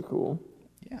also really cool.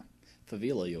 Yeah.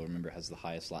 Favila, you'll remember, has the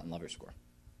highest Latin lover score.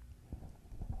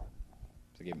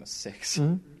 So I gave him a 6.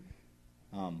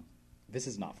 Mm-hmm. This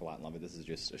is not for Latin lover. This is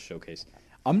just a showcase.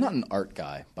 I'm not an art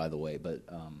guy, by the way, but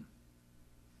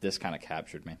this kind of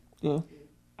captured me. Yeah.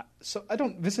 So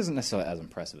this isn't necessarily as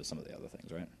impressive as some of the other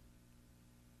things, right?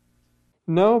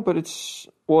 No, but it's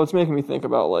making me think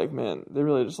about, like, man, they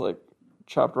really just, like,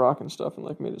 chopped rock and stuff and,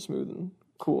 like, made it smooth and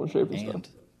cool and shaped and stuff. And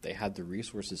they had the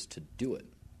resources to do it.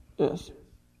 Yes.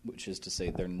 Which is to say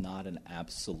they're not in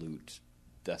absolute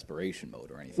desperation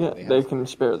mode or anything. Yeah, they can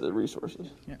spare the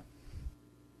resources. Yeah.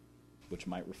 Which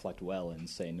might reflect well in,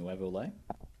 say, Nuevo Le.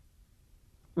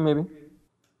 Maybe.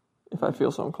 If I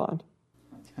feel so inclined.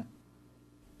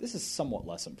 This is somewhat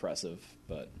less impressive,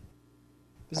 but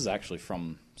this is actually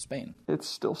from Spain. It's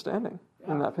still standing,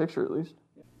 in that picture at least.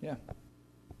 Yeah.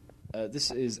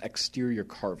 This is exterior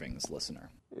carvings,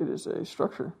 listener. It is a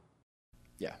structure.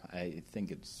 Yeah, I think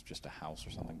it's just a house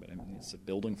or something, but I mean, it's a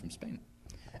building from Spain.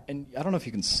 And I don't know if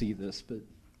you can see this, but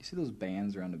you see those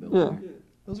bands around the building? Yeah.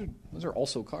 Those are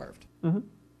also carved. Mm-hmm.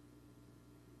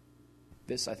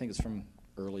 This, I think, is from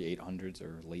early 800s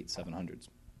or late 700s.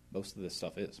 Most of this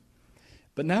stuff is.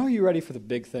 But now are you ready for the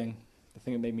big thing? The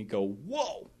thing that made me go,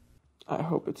 whoa! I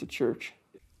hope it's a church.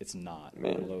 It's not,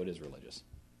 Man. although it is religious.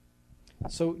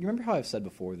 So, you remember how I've said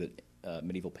before that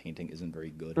medieval painting isn't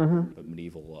very good, but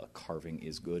medieval carving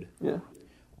is good? Yeah.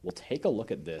 Well, take a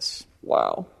look at this.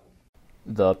 Wow.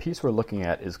 The piece we're looking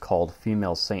at is called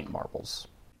Female Saint Marbles.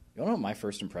 You know what my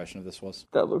first impression of this was?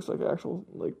 That looks like actual,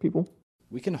 like, people.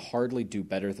 We can hardly do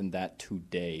better than that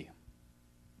today.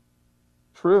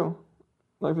 True.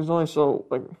 Like, there's only so,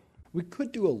 like... We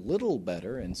could do a little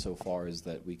better insofar as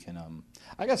that we can,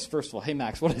 I guess, first of all, hey,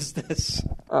 Max, what is this?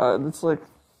 It's like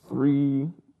 3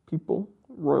 people,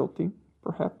 royalty,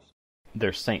 perhaps.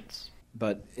 They're saints.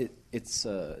 But it's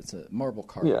a marble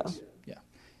carved. Yeah.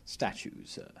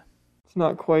 Statues. It's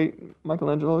not quite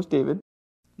Michelangelo's David.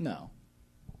 No.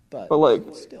 But like,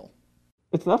 still.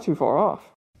 It's not too far off.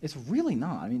 It's really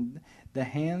not. I mean, the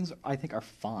hands, I think, are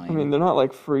fine. I mean, they're not,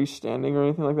 like, freestanding or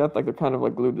anything like that. Like, they're kind of,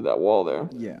 like, glued to that wall there.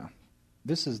 Yeah.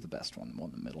 This is the best one, the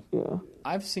one in the middle. Yeah.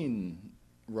 I've seen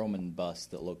Roman busts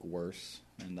that look worse,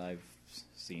 and I've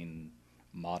seen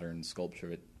modern sculpture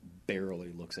that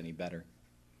barely looks any better.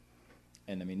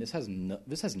 And, I mean, this has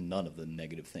none of the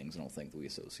negative things, I don't think, that we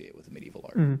associate with medieval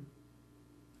art. Mm-hmm.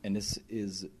 And this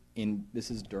is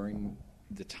during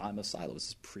the time of Silo. This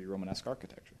is pre-Romanesque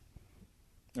architecture.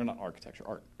 Or not architecture,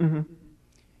 art. Mm-hmm.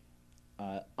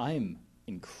 I'm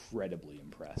incredibly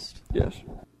impressed. Yes.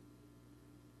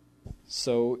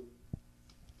 So,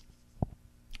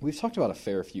 we've talked about a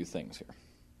fair few things here,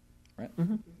 right?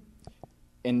 Mm-hmm.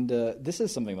 And this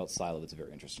is something about Silo that's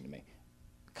very interesting to me.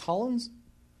 Collins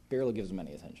barely gives him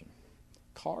any attention.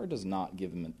 Carr does not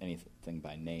give him anything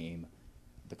by name.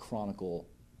 The Chronicle,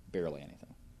 barely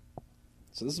anything.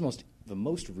 So this is the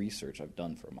most research I've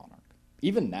done for a monarch.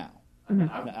 Even now.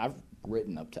 Mm-hmm. I've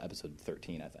written up to episode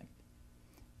 13, I think.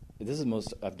 This is the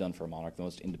most I've done for a monarch, the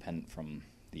most independent from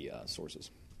the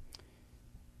sources.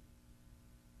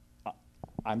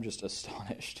 I'm just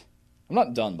astonished. I'm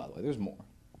not done, by the way. There's more.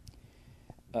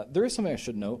 There is something I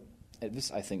should note.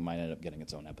 This, I think, might end up getting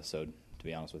its own episode, to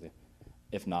be honest with you.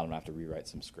 If not, I'm going to have to rewrite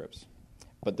some scripts.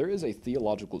 But there is a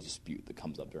theological dispute that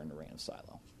comes up during the reign of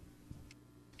Silo.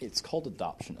 It's called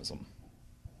adoptionism.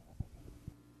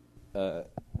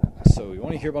 So you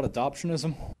want to hear about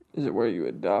adoptionism? Is it where you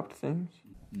adopt things?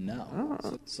 No.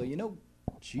 So you know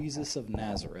Jesus of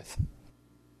Nazareth?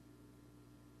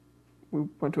 We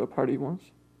went to a party once.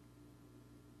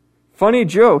 Funny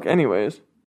joke, anyways.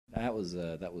 That was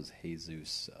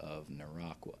Jesus of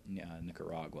Nicaragua.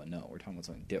 No, we're talking about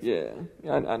something different.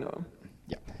 Yeah, I know him.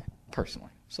 Yeah, personally.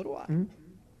 So do I. Mm-hmm. I'm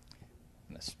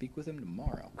going to speak with him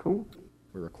tomorrow. Cool.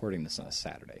 We're recording this on a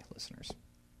Saturday, listeners.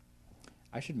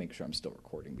 I should make sure I'm still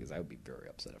recording because I would be very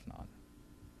upset if not.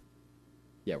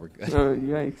 Yeah, we're good.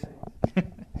 Yikes.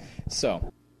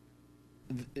 So,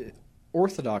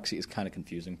 orthodoxy is kind of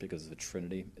confusing because the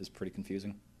Trinity is pretty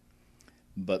confusing.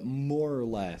 But more or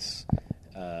less,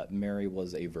 Mary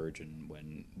was a virgin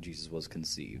when Jesus was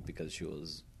conceived because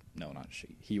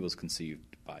he was conceived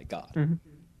by God. Mm-hmm.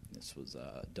 This was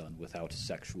done without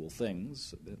sexual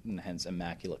things, and hence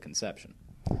immaculate conception.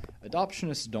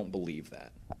 Adoptionists don't believe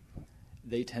that.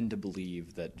 They tend to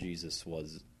believe that Jesus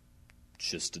was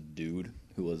just a dude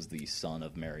who was the son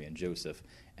of Mary and Joseph,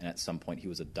 and at some point he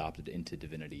was adopted into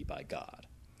divinity by God.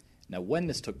 Now, when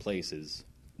this took place is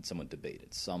somewhat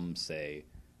debated. Some say,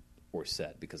 or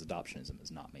said, because adoptionism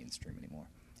is not mainstream anymore.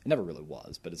 It never really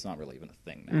was, but it's not really even a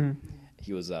thing now. Mm-hmm.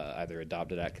 He was either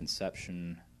adopted at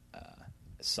conception,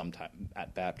 sometime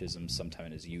at baptism, sometime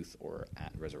in his youth, or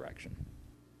at resurrection.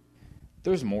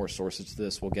 There's more sources to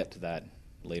this. We'll get to that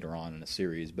later on in the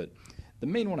series, but the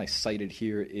main one I cited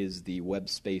here is the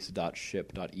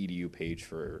webspace.ship.edu page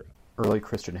for Early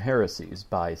Christian Heresies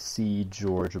by C.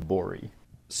 George Bory.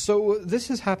 So this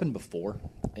has happened before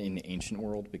in the ancient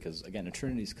world because, again, the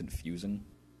Trinity is confusing.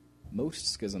 Most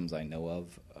schisms I know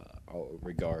of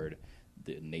regard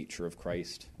the nature of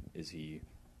Christ. Is he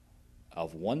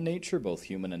of one nature, both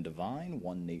human and divine,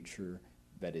 one nature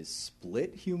that is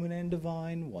split human and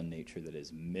divine, one nature that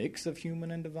is mix of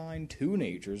human and divine, two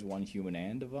natures, one human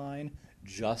and divine,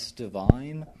 just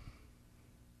divine,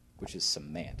 which is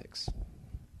semantics.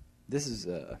 This is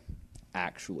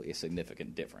actually a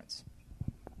significant difference.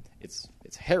 It's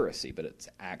heresy, but it's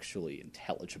actually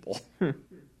intelligible.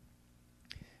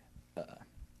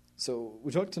 So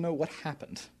would you like to know what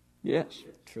happened? Yes.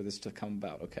 For this to come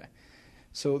about? Okay.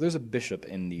 So there's a bishop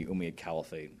in the Umayyad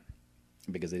Caliphate,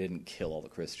 because they didn't kill all the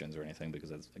Christians or anything, because,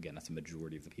 that's a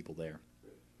majority of the people there.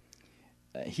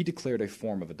 He declared a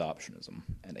form of adoptionism,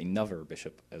 and another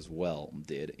bishop as well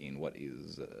did in what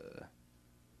is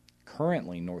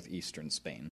currently northeastern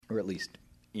Spain, or at least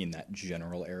in that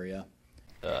general area.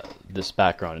 This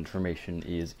background information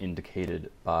is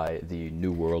indicated by the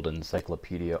New World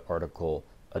Encyclopedia article,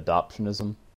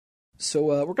 Adoptionism. So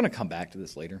we're going to come back to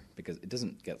this later, because it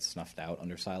doesn't get snuffed out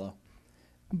under Silo.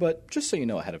 But just so you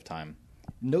know ahead of time,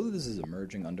 know that this is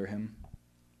emerging under him,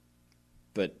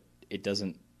 but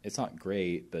it's not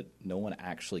great, but no one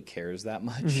actually cares that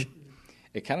much. Mm-hmm.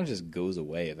 It kind of just goes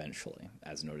away eventually,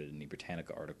 as noted in the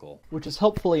Britannica article. Which is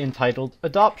helpfully entitled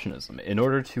Adoptionism, in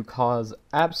order to cause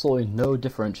absolutely no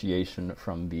differentiation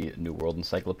from the New World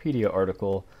Encyclopedia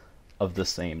article of the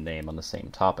same name on the same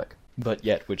topic, but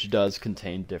yet which does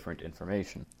contain different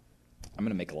information. I'm going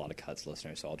to make a lot of cuts,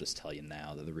 listeners, so I'll just tell you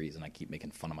now that the reason I keep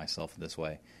making fun of myself this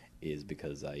way is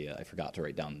because I forgot to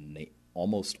write down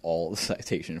almost all the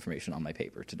citation information on my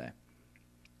paper today.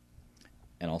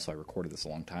 And also I recorded this a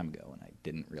long time ago, and I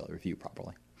didn't really review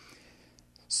properly.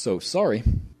 So, sorry.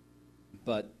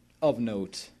 But, of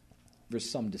note, there's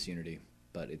some disunity,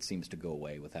 but it seems to go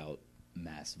away without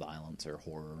mass violence or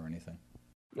horror or anything.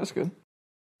 That's good.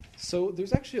 So,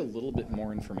 there's actually a little bit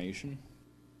more information,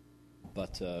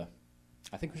 but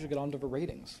I think we should get on to the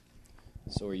ratings.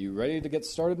 So are you ready to get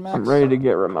started, Max? I'm ready to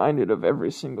get reminded of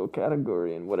every single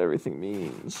category and what everything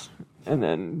means, and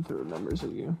then the numbers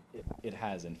of you. It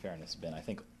has, in fairness, been, I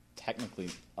think, technically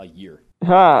a year.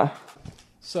 Ha!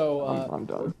 So I'm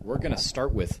done. we're going to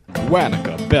start with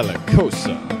Guanica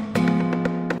Bellicosa.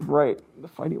 Right, the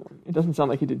fighty one. It doesn't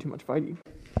sound like he did too much fighting.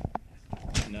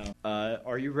 No.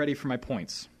 Are you ready for my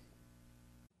points?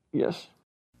 Yes,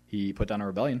 He put down a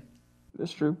rebellion.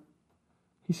 that's true.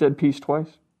 He said peace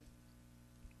twice.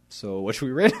 So what should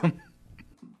we rate him?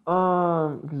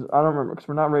 Because I don't remember, because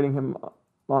we're not rating him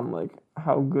on, like,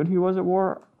 how good he was at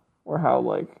war, or how,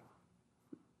 like,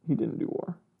 he didn't do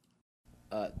war.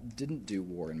 Didn't do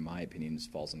war, in my opinion,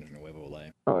 falls under Nuevo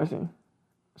Ley. Oh, I see.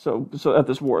 So at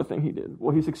this war thing he did.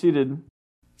 Well, he succeeded.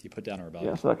 He put down a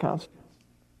rebellion. Yeah, so that counts.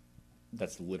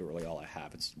 That's literally all I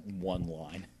have. It's one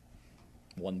line.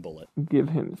 One bullet. Give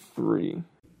him 3.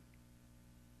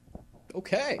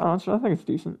 Okay. Oh, so I think it's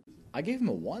decent. I gave him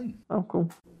a 1. Oh, cool.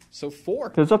 So 4.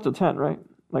 Because it's up to 10, right?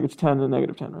 Like, it's 10 and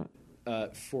negative 10,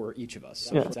 right? For each of us.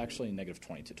 So Yeah. it's actually negative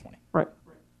 20 to 20. Right.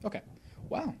 Okay.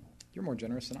 Wow. You're more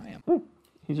generous than I am. Hey,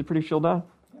 he's a pretty chill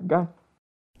guy.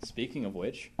 Speaking of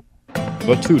which,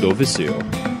 Batudo Vicio.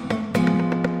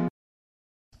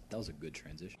 That was a good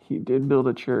transition. He did build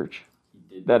a church.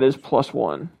 That is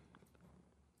 +1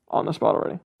 on the spot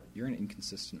already. You're an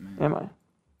inconsistent man. Am I?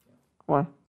 Why?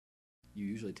 You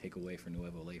usually take away for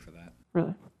Nuevo Ley for that.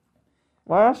 Really?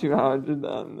 Well, I asked you how I did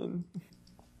that, and then...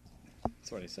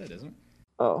 That's what I said, isn't it?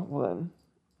 Oh, well then...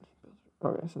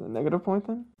 Okay, so the negative point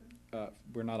then?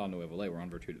 We're not on Nuevo Ley, we're on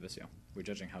Virtude Vicio. We're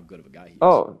judging how good of a guy he is.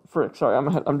 Oh, frick, sorry.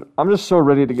 I'm just so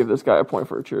ready to give this guy a point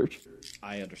for a church.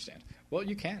 I understand. Well,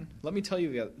 you can. Let me tell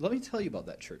you about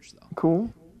that church, though.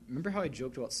 Cool. Remember how I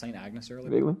joked about St. Agnes earlier?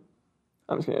 Vaguely.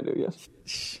 I'm just gonna do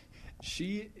yes.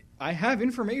 I have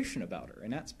information about her,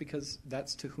 and that's because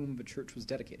that's to whom the church was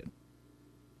dedicated.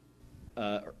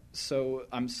 So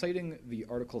I'm citing the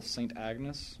article of St.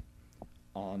 Agnes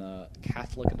on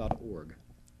Catholic.org,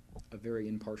 a very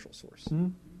impartial source. Mm-hmm.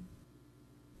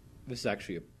 This is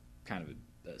actually a kind of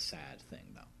a sad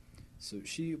thing, though. So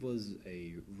she was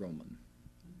a Roman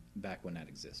back when that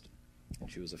existed, and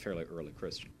she was a fairly early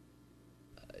Christian.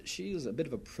 She is a bit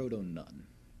of a proto-nun,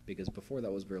 because before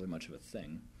that was really much of a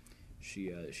thing,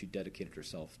 she dedicated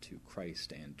herself to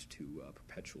Christ and to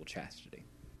perpetual chastity.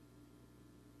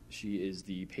 She is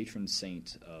the patron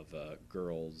saint of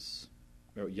girls,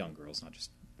 or young girls, not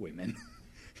just women,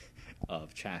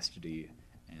 of chastity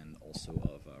and also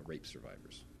of rape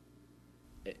survivors.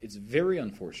 It's very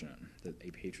unfortunate that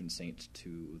a patron saint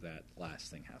to that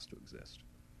last thing has to exist.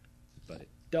 But it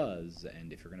does,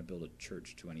 and if you're going to build a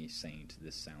church to any saint,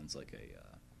 this sounds like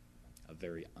a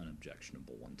very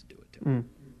unobjectionable one to do it to. Mm.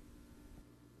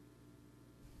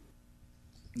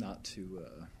 Not to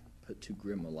put too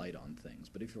grim a light on things,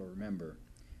 but if you'll remember,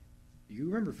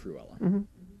 Fruella, Mm-hmm.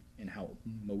 and how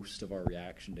most of our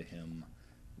reaction to him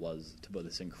was, to put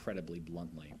this incredibly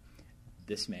bluntly,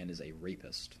 this man is a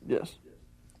rapist. Yes.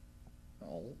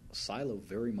 Well, Silo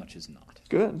very much is not.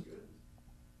 Good.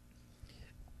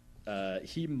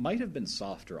 He might have been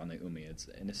softer on the Umayyads,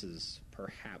 and this is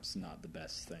perhaps not the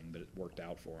best thing, but it worked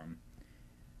out for him,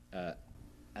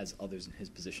 as others in his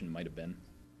position might have been.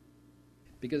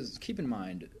 Because, keep in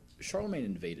mind, Charlemagne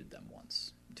invaded them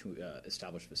once to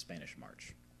establish the Spanish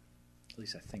March. At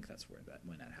least I think that's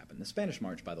when that happened. The Spanish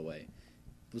March, by the way,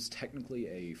 was technically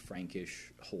a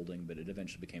Frankish holding, but it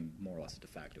eventually became more or less a de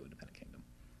facto independent kingdom.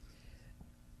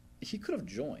 He could have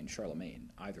joined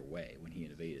Charlemagne either way when he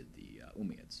invaded the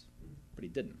Umayyads, but he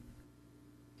didn't.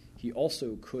 He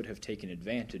also could have taken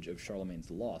advantage of Charlemagne's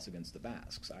loss against the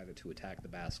Basques, either to attack the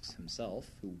Basques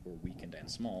himself, who were weakened and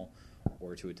small,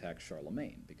 or to attack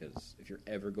Charlemagne, because if you're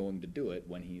ever going to do it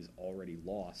when he's already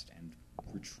lost and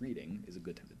retreating, is a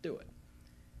good time to do it.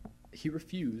 He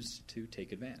refused to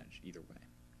take advantage either way.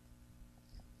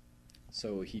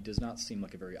 So he does not seem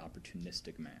like a very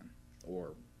opportunistic man.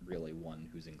 or really one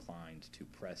who's inclined to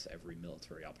press every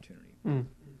military opportunity. Mm.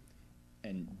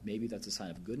 And maybe that's a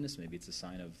sign of goodness, maybe it's a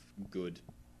sign of good,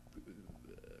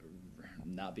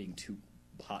 not being too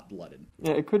hot-blooded.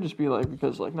 Yeah, it could just be like,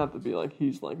 because like, not to be like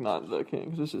he's like not the king,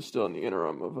 because this is still in the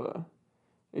interim of a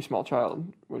small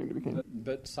child waiting to be king.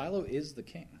 But Silo is the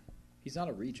king. He's not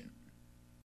a regent.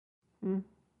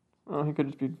 Oh, he could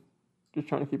just be just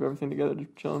trying to keep everything together,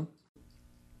 just chilling.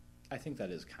 I think that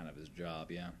is kind of his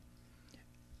job, yeah.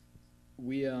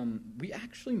 We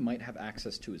actually might have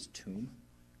access to his tomb.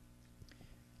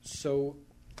 So,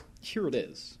 here it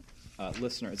is.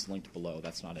 Listener, it's linked below.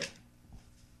 That's not it.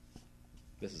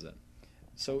 This is it.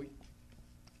 So,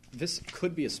 this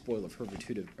could be a spoiler for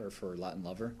Virtuta, or for Latin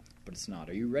Lover, but it's not.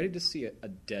 Are you ready to see a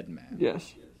dead man?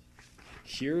 Yes.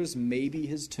 Here's maybe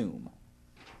his tomb.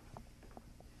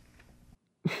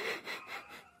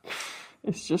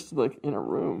 It's just like in a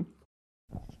room.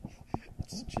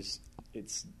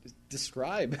 It's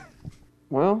describe.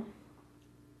 Well,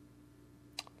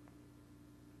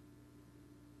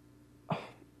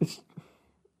 it's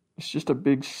just a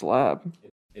big slab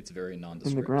It's very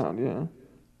nondescript. in the ground, yeah.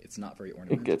 It's not very It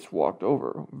ornamental. gets walked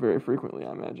over very frequently,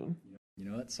 I imagine. You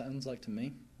know what it sounds like to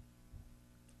me?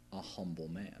 A humble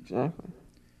man. Exactly.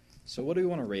 So what do we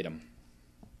want to rate him?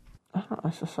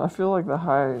 I feel like the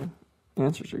high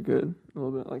answers are good. A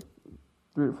little bit, like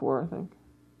 3 to 4, I think.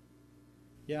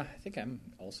 Yeah, I think I'm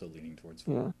also leaning towards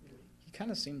 4. Yeah. He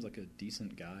kind of seems like a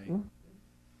decent guy, Yeah.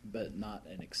 but not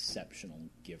an exceptional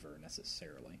giver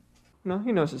necessarily. No,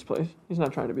 he knows his place. He's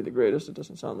not trying to be the greatest, it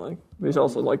doesn't sound like. But he's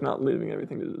also like not leaving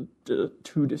everything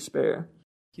to despair.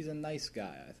 He's a nice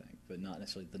guy, I think, but not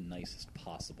necessarily the nicest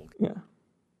possible. Yeah.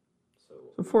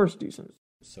 So 4 is decent.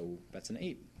 So that's an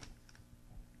 8.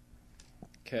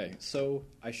 Okay, so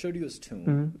I showed you his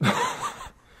tomb.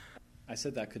 I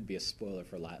said that could be a spoiler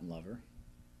for Latin Lover.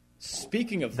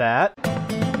 Speaking of That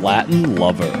Latin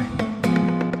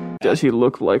Lover. Does he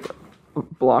look like a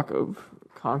block of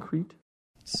concrete?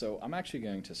 So I'm actually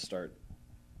going to start...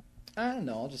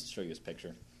 no, I'll just show you his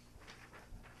picture.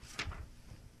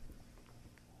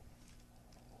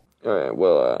 Alright,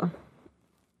 well,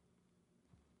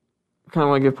 kind of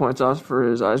want to give points off for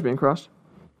his eyes being crossed?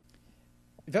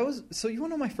 That was... So you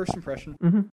want to know my first impression?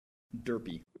 Mm-hmm.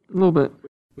 Derpy. A little bit.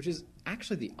 Which is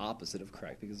actually the opposite of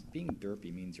correct, because being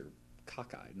derpy means you're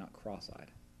cockeyed, not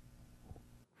cross-eyed.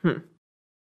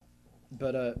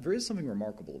 But there is something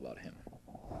remarkable about him.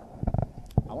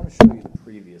 I want to show you the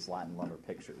previous Latin Lover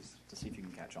pictures to see if you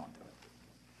can catch on to it.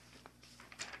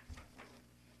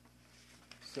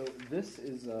 So this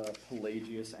is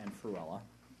Pelagius and Fruella.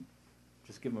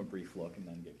 Just give them a brief look, and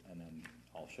then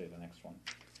I'll show you the next one.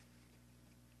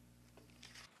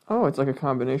 Oh, it's like a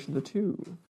combination of the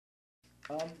two.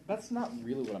 That's not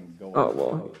really what I'm going Oh, to well,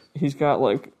 propose. he's got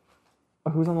like...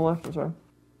 who's on the left? I'm sorry.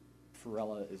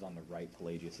 Fruella is on the right,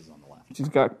 Pelagius is on the left. He's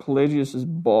got Pelagius's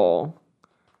ball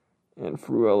and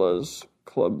Fruella's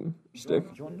club stick.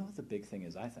 Do you want to know what the big thing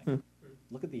is, I think?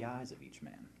 Look at the eyes of each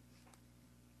man.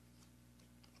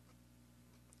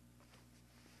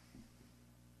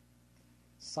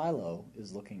 Silo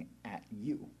is looking at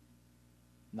you,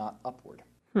 not upward.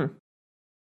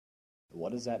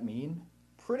 What does that mean?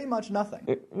 Pretty much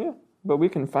nothing. Yeah, but we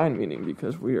can find meaning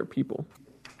because we are people.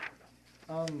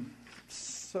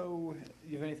 So,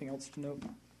 you have anything else to note?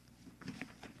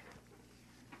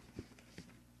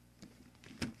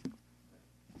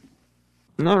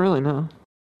 Not really, no.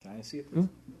 Can I see it? Yeah.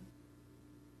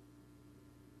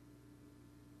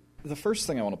 The first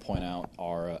thing I want to point out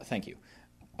are,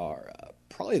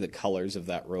 probably the colors of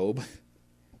that robe.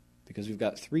 Because we've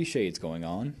got 3 shades going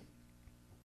on.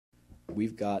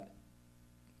 We've got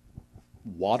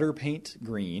water paint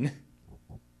green,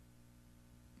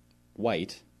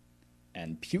 white,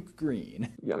 and puke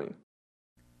green. Yummy.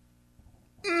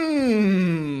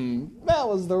 That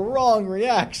was the wrong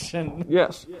reaction.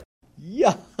 Yes.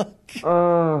 Yuck.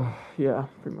 Yeah,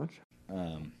 pretty much.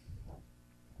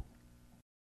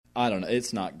 I don't know.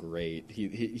 It's not great.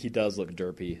 He does look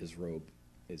derpy. His robe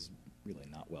is really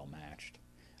not well matched.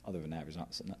 Other than that, there's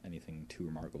not anything too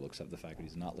remarkable except the fact that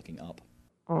he's not looking up.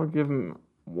 I'll give him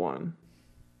 1.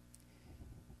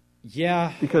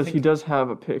 Yeah. Because he does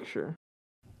have a picture.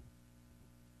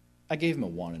 I gave him a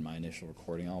 1 in my initial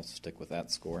recording. I'll stick with that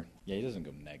score. Yeah, he doesn't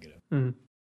go negative.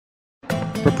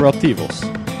 preparativos.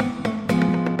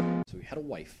 So he had a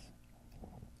wife.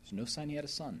 There's no sign he had a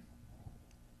son.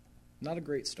 Not a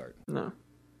great start. No.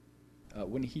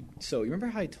 So you remember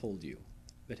how I told you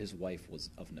that his wife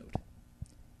was of note?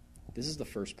 This is the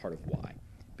first part of why.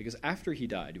 Because after he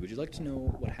died, would you like to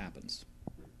know what happens?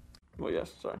 Well,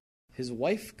 yes, sorry. His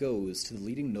wife goes to the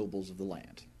leading nobles of the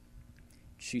land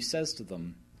she says to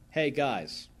them, "Hey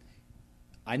guys,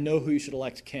 I know who you should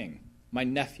elect king. My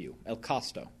nephew, El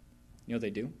Costo." You know what they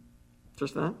do?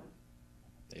 Just that?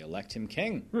 They elect him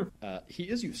king. He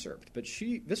is usurped, but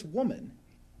this woman,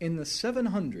 in the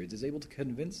 700s, is able to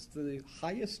convince the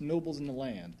highest nobles in the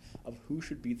land of who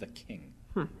should be the king.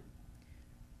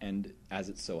 And as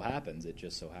it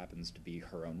just so happens to be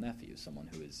her own nephew, someone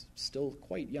who is still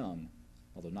quite young,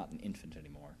 although not an infant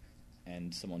anymore,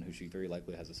 and someone who she very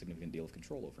likely has a significant deal of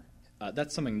control over.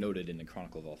 That's something noted in the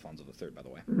Chronicle of Alfonso III, by the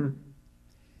way.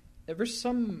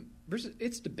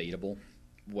 It's debatable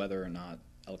whether or not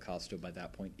El Costo by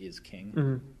that point is king.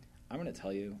 I'm going to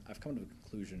tell you, I've come to the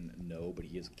conclusion, no, but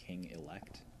he is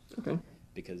king-elect. Okay.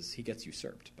 Because he gets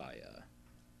usurped by,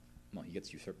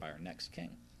 our next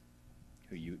king,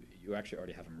 who you actually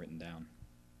already have him written down.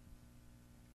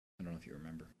 I don't know if you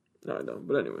remember. No, I don't,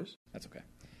 but anyways. That's okay.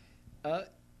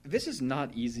 This is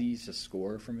not easy to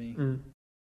score for me.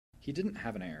 He didn't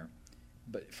have an heir,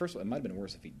 but first of all, it might have been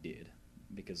worse if he did,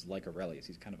 because like Aurelius,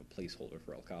 he's kind of a placeholder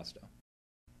for El Costo.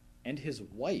 And his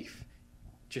wife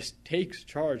just takes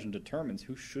charge and determines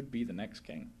who should be the next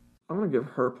king. I'm going to give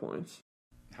her points.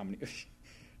 How many?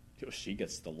 She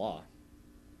gets the law.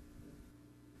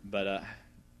 But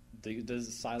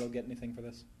does Silo get anything for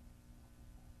this?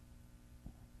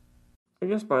 I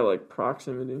guess by, like,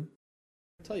 proximity.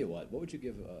 I'll tell you what would you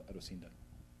give Adosinda?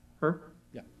 Her?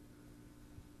 Yeah.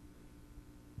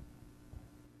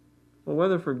 Well,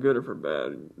 whether for good or for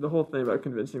bad, the whole thing about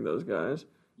convincing those guys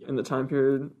in the time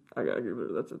period, I gotta give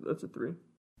it. That's a 3.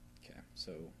 Okay,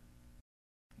 so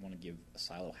I want to give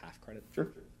Silo half credit.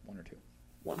 Sure. 1 or 2.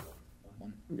 1.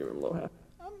 1. Give him low half.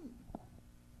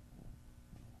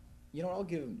 You know what? I'll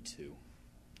give him 2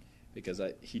 because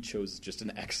he chose just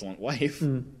an excellent wife.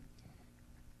 So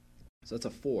that's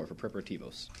a 4 for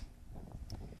Preparativos.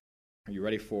 Are you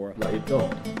ready for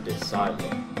Raidon de Silo?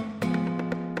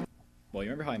 Well, you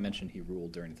remember how I mentioned he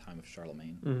ruled during the time of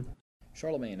Charlemagne?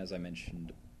 Charlemagne, as I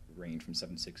mentioned, reigned from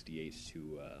 768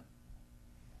 to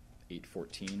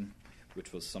 814,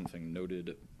 which was something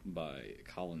noted by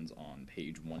Collins on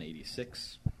page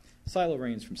 186. Silo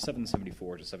reigns from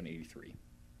 774 to 783.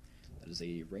 That is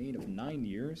a reign of 9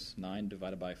 years. 9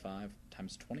 divided by 5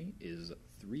 times 20 is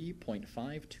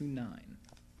 3.529.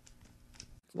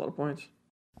 It's a lot of points.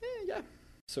 Yeah.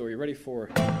 So are you ready for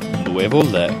Nuevo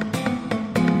Le?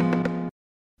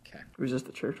 Okay. Was this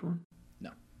the church one?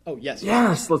 No. Oh, yes.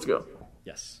 Yes, let's go.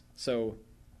 Yes. So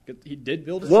he did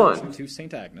build a 1. church to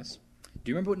St. Agnes. Do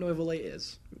you remember what Nuevo Le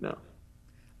is? No.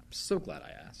 I'm so glad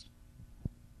I asked.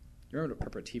 You remember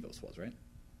what Preparativos was, right?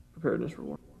 Preparedness for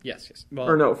war. Yes. Well,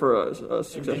 Or no, for a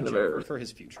succession of heirs. For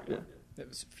his future. Yeah. It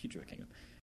was the future of the kingdom.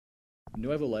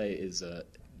 Nuevo Le is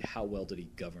how well did he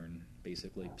govern,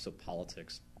 basically. So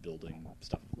politics, building,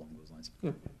 stuff along those lines.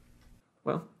 Yeah.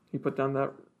 Well, he put down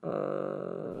that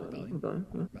Rebellion.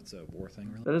 Yeah. That's a war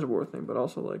thing, really? That is a war thing, but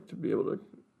also like to be able to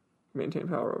maintain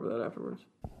power over that afterwards.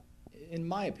 In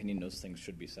my opinion, those things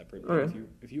should be separate. Okay.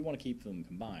 If you want to keep them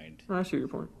combined, I see your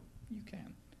point. you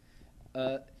can.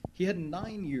 He had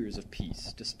 9 years of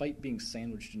peace, despite being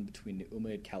sandwiched in between the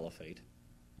Umayyad Caliphate,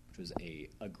 which was a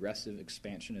aggressive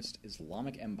expansionist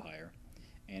Islamic empire,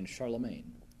 and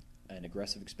Charlemagne, an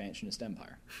aggressive expansionist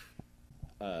empire.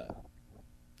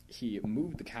 He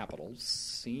moved the capital,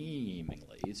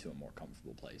 seemingly, to a more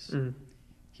comfortable place.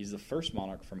 He's the first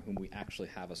monarch from whom we actually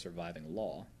have a surviving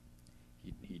law.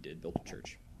 He did build a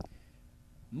church.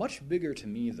 Much bigger to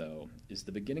me, though, is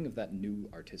the beginning of that new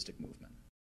artistic movement.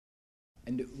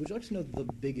 And would you like to know the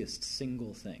biggest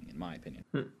single thing, in my opinion?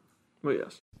 Well,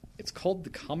 yes. It's called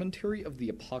the Commentary of the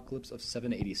Apocalypse of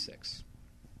 786.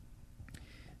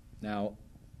 Now,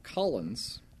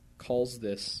 Collins calls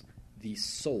this the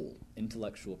sole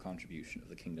intellectual contribution of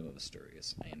the Kingdom of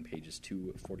Asturias in pages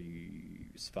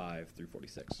 245 through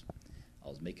 46. I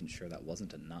was making sure that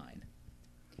wasn't a 9.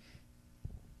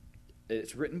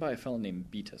 It's written by a fellow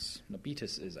named Beatus. Now,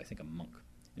 Beatus is, I think, a monk.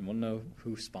 You want to know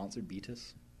who sponsored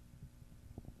Beatus?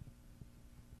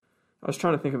 I was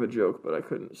trying to think of a joke, but I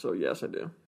couldn't, so yes, I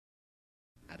do.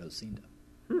 Adosinda.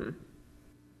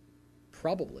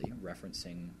 Probably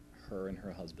referencing her and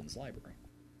her husband's library.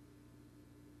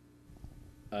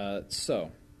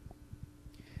 So,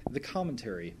 the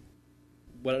commentary,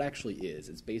 what it actually is,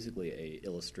 it's basically a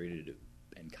illustrated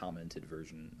and commented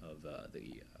version of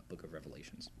the Book of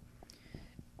Revelations.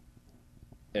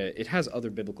 It has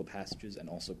other biblical passages and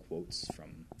also quotes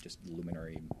from just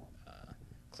luminary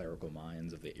clerical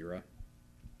minds of the era.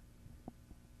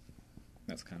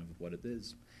 That's kind of what it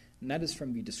is. And that is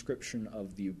from the description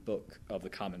of the book of the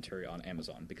commentary on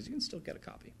Amazon, because you can still get a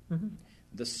copy.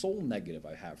 The sole negative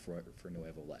I have for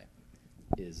Nuevo Le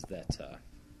is that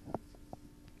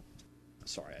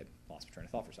sorry, I lost my train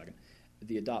of thought for a second.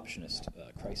 The adoptionist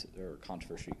crisis or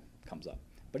controversy comes up,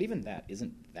 but even that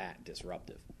isn't that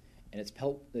disruptive, and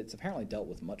it's apparently dealt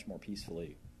with much more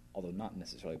peacefully, although not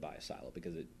necessarily by Silo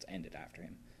because it's ended after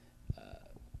him,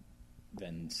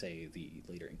 than say the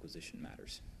later Inquisition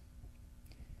matters.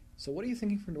 So, what are you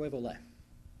thinking for Nuevo Le?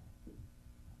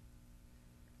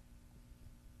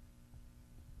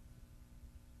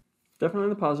 Definitely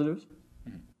the positives.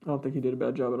 Mm-hmm. I don't think he did a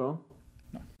bad job at all.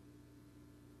 No.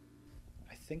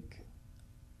 I think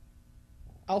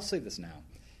I'll say this now.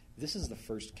 This is the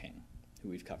first king who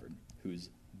we've covered whose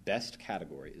best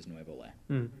category is Nuevo Le.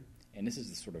 And this is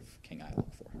the sort of king I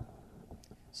look for.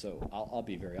 So I'll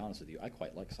be very honest with you. I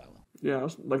quite like Silo. Yeah, I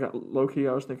was, like low-key,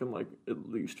 I was thinking like at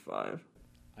least 5.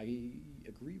 I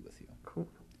agree with you. Cool.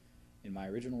 In my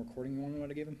original recording, you want to know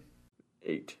what I gave him?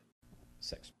 8.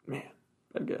 6. Man,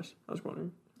 bad guess. I was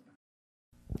wondering.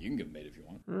 You can give him 8 if you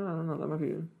want. I don't know. That might be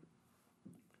good.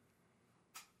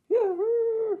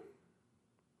 Yeah.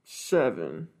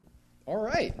 7. All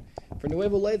right. For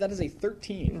Nuevo Le, that is a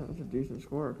 13. Yeah, that's a decent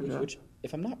score. Which,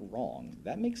 if I'm not wrong,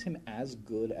 that makes him as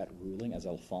good at ruling as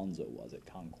Alfonso was at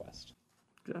conquest.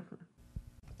 Exactly.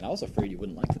 And I was afraid you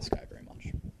wouldn't like this guy very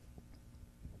much.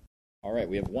 All right,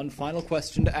 we have one final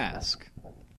question to ask.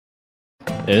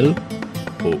 El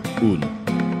o uno?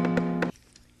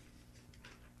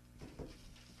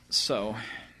 So,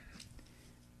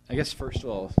 I guess first of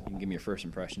all, you can give me your first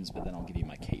impressions, but then I'll give you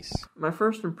my case. My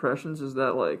first impressions is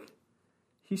that, like,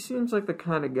 he seems like the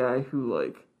kind of guy who,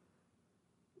 like,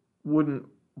 wouldn't,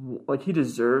 like, he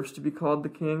deserves to be called the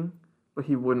king, but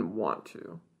he wouldn't want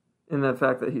to. And the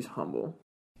fact that he's humble.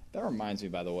 That reminds me,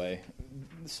 by the way,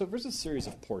 so there's a series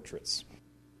of portraits.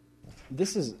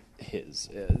 This is his.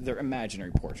 They're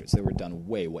imaginary portraits. They were done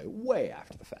way, way, way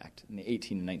after the fact, in the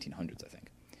 18 and 1900s, I think.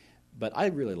 But I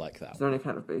really like that. Is there any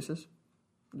kind of basis?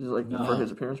 Just like for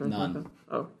his appearance or anything like that?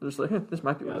 Oh, just like, this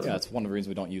might be what it is. Yeah, it's one of the reasons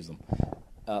we don't use them.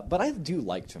 But I do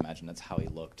like to imagine that's how he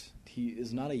looked. He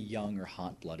is not a young or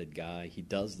hot-blooded guy. He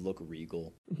does look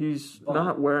regal. He's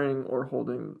not wearing or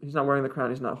holding, he's not wearing the crown,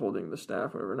 he's not holding the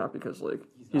staff, or whatever, not because, like,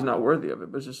 he's not worthy of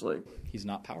it, but it's just like... He's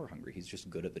not power-hungry. He's just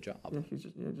good at the job. Yeah, he's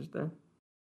just there.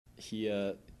 He,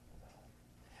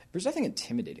 there's nothing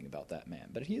intimidating about that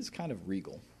man, but he is kind of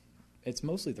regal. It's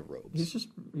mostly the robes.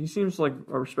 He seems like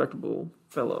a respectable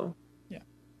fellow. Yeah.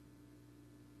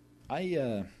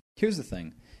 Here's the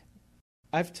thing.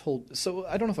 I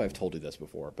don't know if I've told you this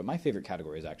before, but my favorite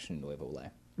category is actually Nuevo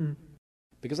Le.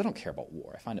 Because I don't care about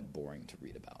war. I find it boring to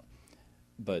read about.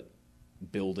 But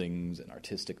buildings and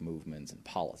artistic movements and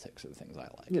politics are the things I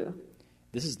like. Yeah.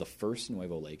 This is the first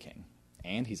Nuevo Le king,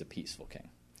 and he's a peaceful king.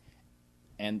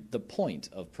 And the point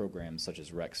of programs such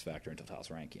as Rex Factor and Totalis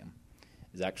Rankium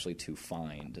is actually to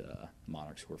find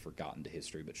monarchs who are forgotten to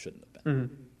history but shouldn't have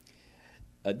been.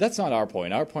 That's not our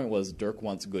point. Our point was Dirk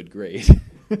wants good grade.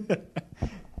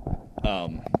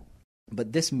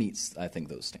 But this meets, I think,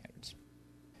 those standards.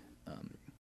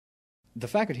 The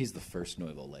fact that he's the first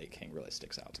Nuevo Le king really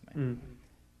sticks out to me.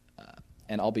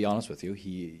 And I'll be honest with you,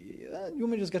 you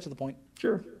want me to just get to the point?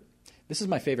 Sure. This is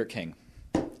my favorite king,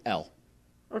 L.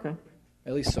 Okay.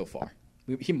 At least so far.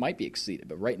 He might be exceeded,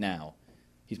 but right now,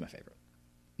 he's my favorite.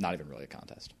 Not even really a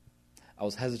contest. I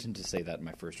was hesitant to say that in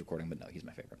my first recording, but no, he's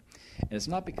my favorite. And it's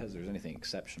not because there's anything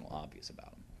exceptional obvious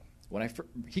about him.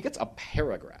 He gets a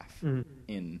paragraph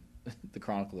in the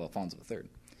Chronicles of Alfonso III,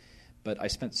 but I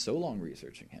spent so long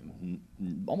researching him,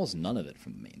 almost none of it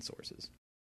from the main sources.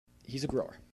 He's a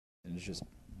grower, and there's just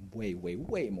way, way,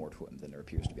 way more to him than there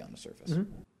appears to be on the surface.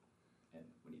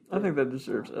 I think that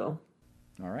deserves L.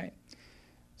 All right.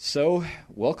 So,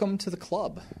 welcome to the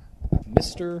club,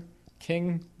 Mr.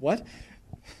 King. What?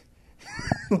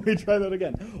 Let me try that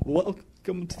again.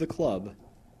 Welcome to the club,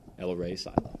 El Rey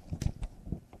Silo.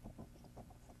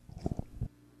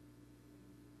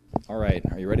 All right.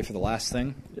 Are you ready for the last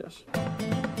thing? Yes.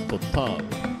 Total.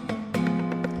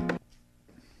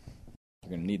 You're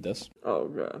going to need this. Oh,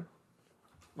 God. Am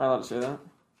I allowed to say that?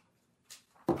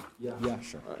 Yeah,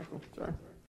 sure. All right, cool. Sorry.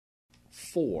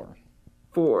 4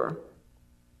 4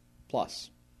 plus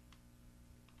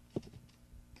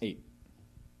 8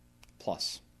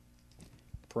 plus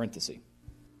parenthesis.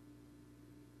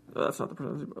 Oh, that's not the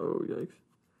parentheses. Oh, yikes.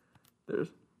 There's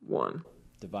 1.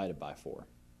 Divided by 4.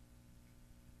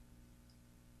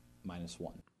 Minus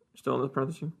 1. Still in the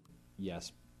parentheses?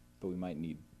 Yes, but we might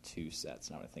need 2 sets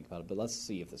now that I think about it. But let's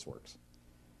see if this works.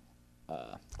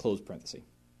 Close parenthesis.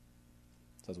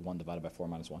 So that's 1 divided by 4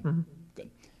 minus 1.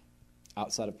 Good.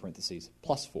 Outside of parentheses,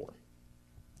 plus 4.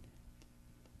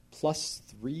 Plus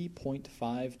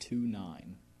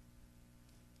 3.529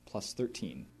 plus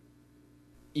 13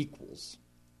 equals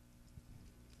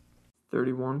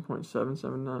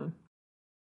 31.779.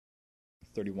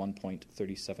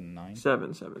 31.379.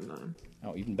 779.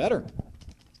 Oh, even better.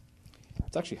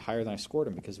 It's actually higher than I scored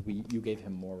him because you gave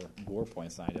him more war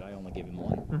points than I did. I only gave him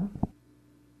 1. Mm-hmm.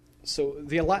 So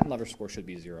the Latin letter score should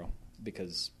be 0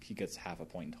 because he gets half a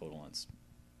point in total. And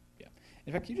yeah.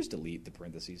 In fact, you just delete the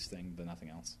parentheses thing, but nothing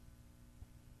else.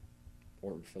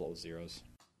 Or fill it with zeros.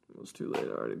 It was too late.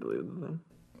 I already deleted the thing.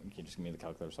 Can you just give me the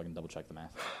calculator so I can double check the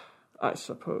math? I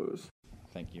suppose.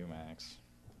 Thank you, Max.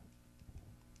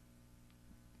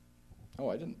 Oh,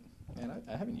 I didn't. Man,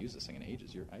 I haven't used this thing in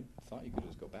ages. I thought you could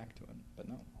just go back to it, but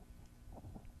no.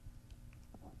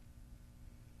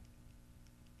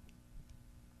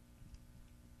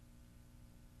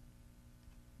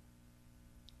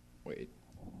 Wait.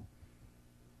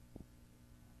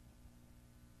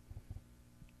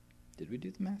 Did we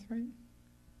do the math right?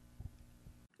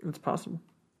 It's possible.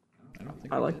 I don't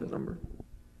think I we like did. the number.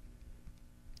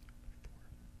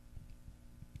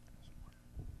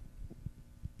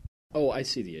 Oh, I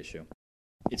see the issue.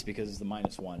 It's because the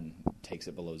 -1 takes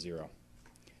it below 0.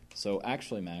 So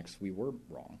actually, Max, we were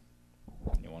wrong.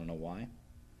 You want to know why?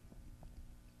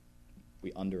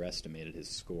 We underestimated his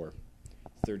score.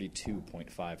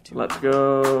 32.52. Let's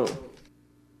go.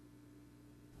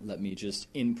 Let me just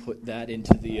input that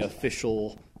into the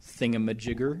official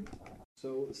thingamajigger.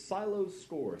 So Silo's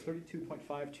score,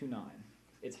 32.529.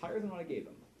 It's higher than what I gave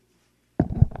him.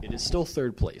 It is still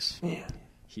 3rd place. Man.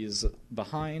 He is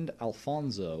behind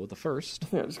Alfonso the First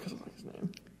Yeah, just because I like his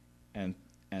name.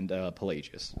 and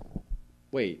Pelagius.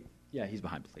 Wait, yeah, he's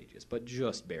behind Pelagius, but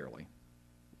just barely.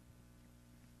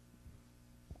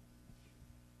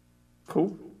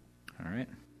 Cool. All right.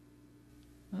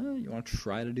 You want to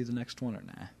try to do the next one or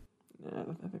nah? Yeah,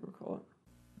 I think we'll call it.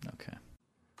 Okay,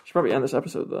 Should probably end this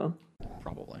episode, though.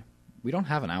 probably. We don't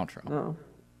have an outro. No.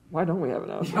 Why don't we have an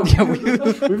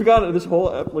outro? We've got this whole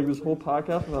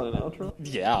podcast without an outro.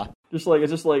 Yeah.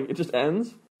 It just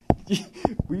ends.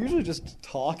 We usually just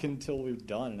talk until we've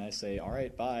done, and I say, all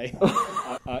right, bye.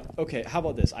 Okay, how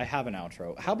about this? I have an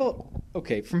outro.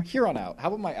 Okay, from here on out, how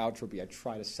about my outro be I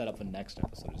try to set up the next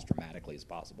episode as dramatically as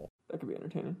possible? That could be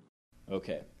entertaining.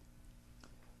 Okay.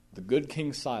 The good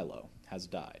King Silo has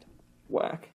died.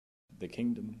 Whack. The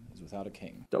kingdom is without a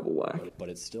king, Double whack. but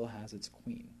it still has its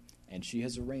queen. And she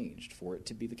has arranged for it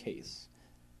to be the case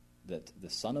that the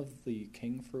son of the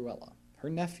King Fruella, her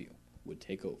nephew, would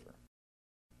take over.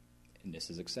 And this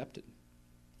is accepted.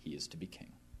 He is to be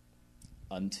king.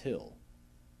 Until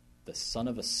the son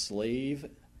of a slave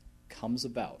comes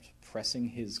about, pressing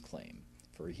his claim,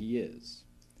 for he is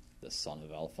the son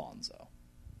of Alfonso.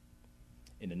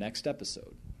 In the next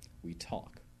episode, we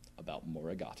talk about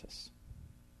Morigatus.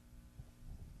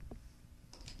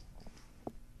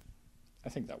 I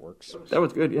think that works. That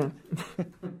was good, yeah.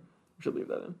 We should leave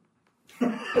that in.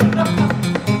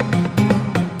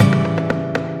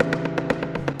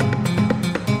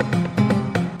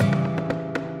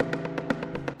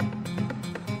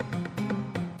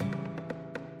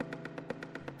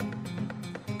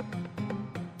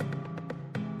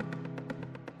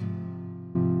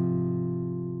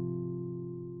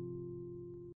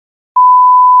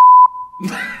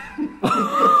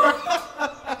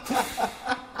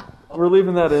 We're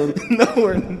leaving that in. No,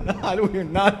 we're not. We're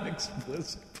not an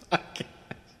explicit podcast.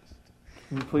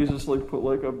 Can you please just put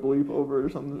a bleep over it or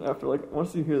something after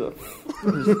once you hear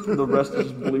the rest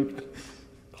is just bleeped.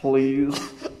 Please.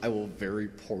 I will very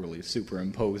poorly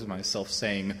superimpose myself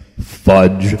saying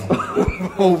fudge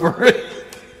over it.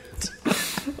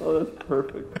 Oh, that's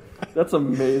perfect. That's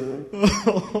amazing.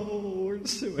 Oh, we're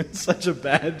doing such a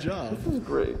bad job. This is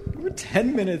great. We're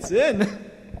 10 minutes in.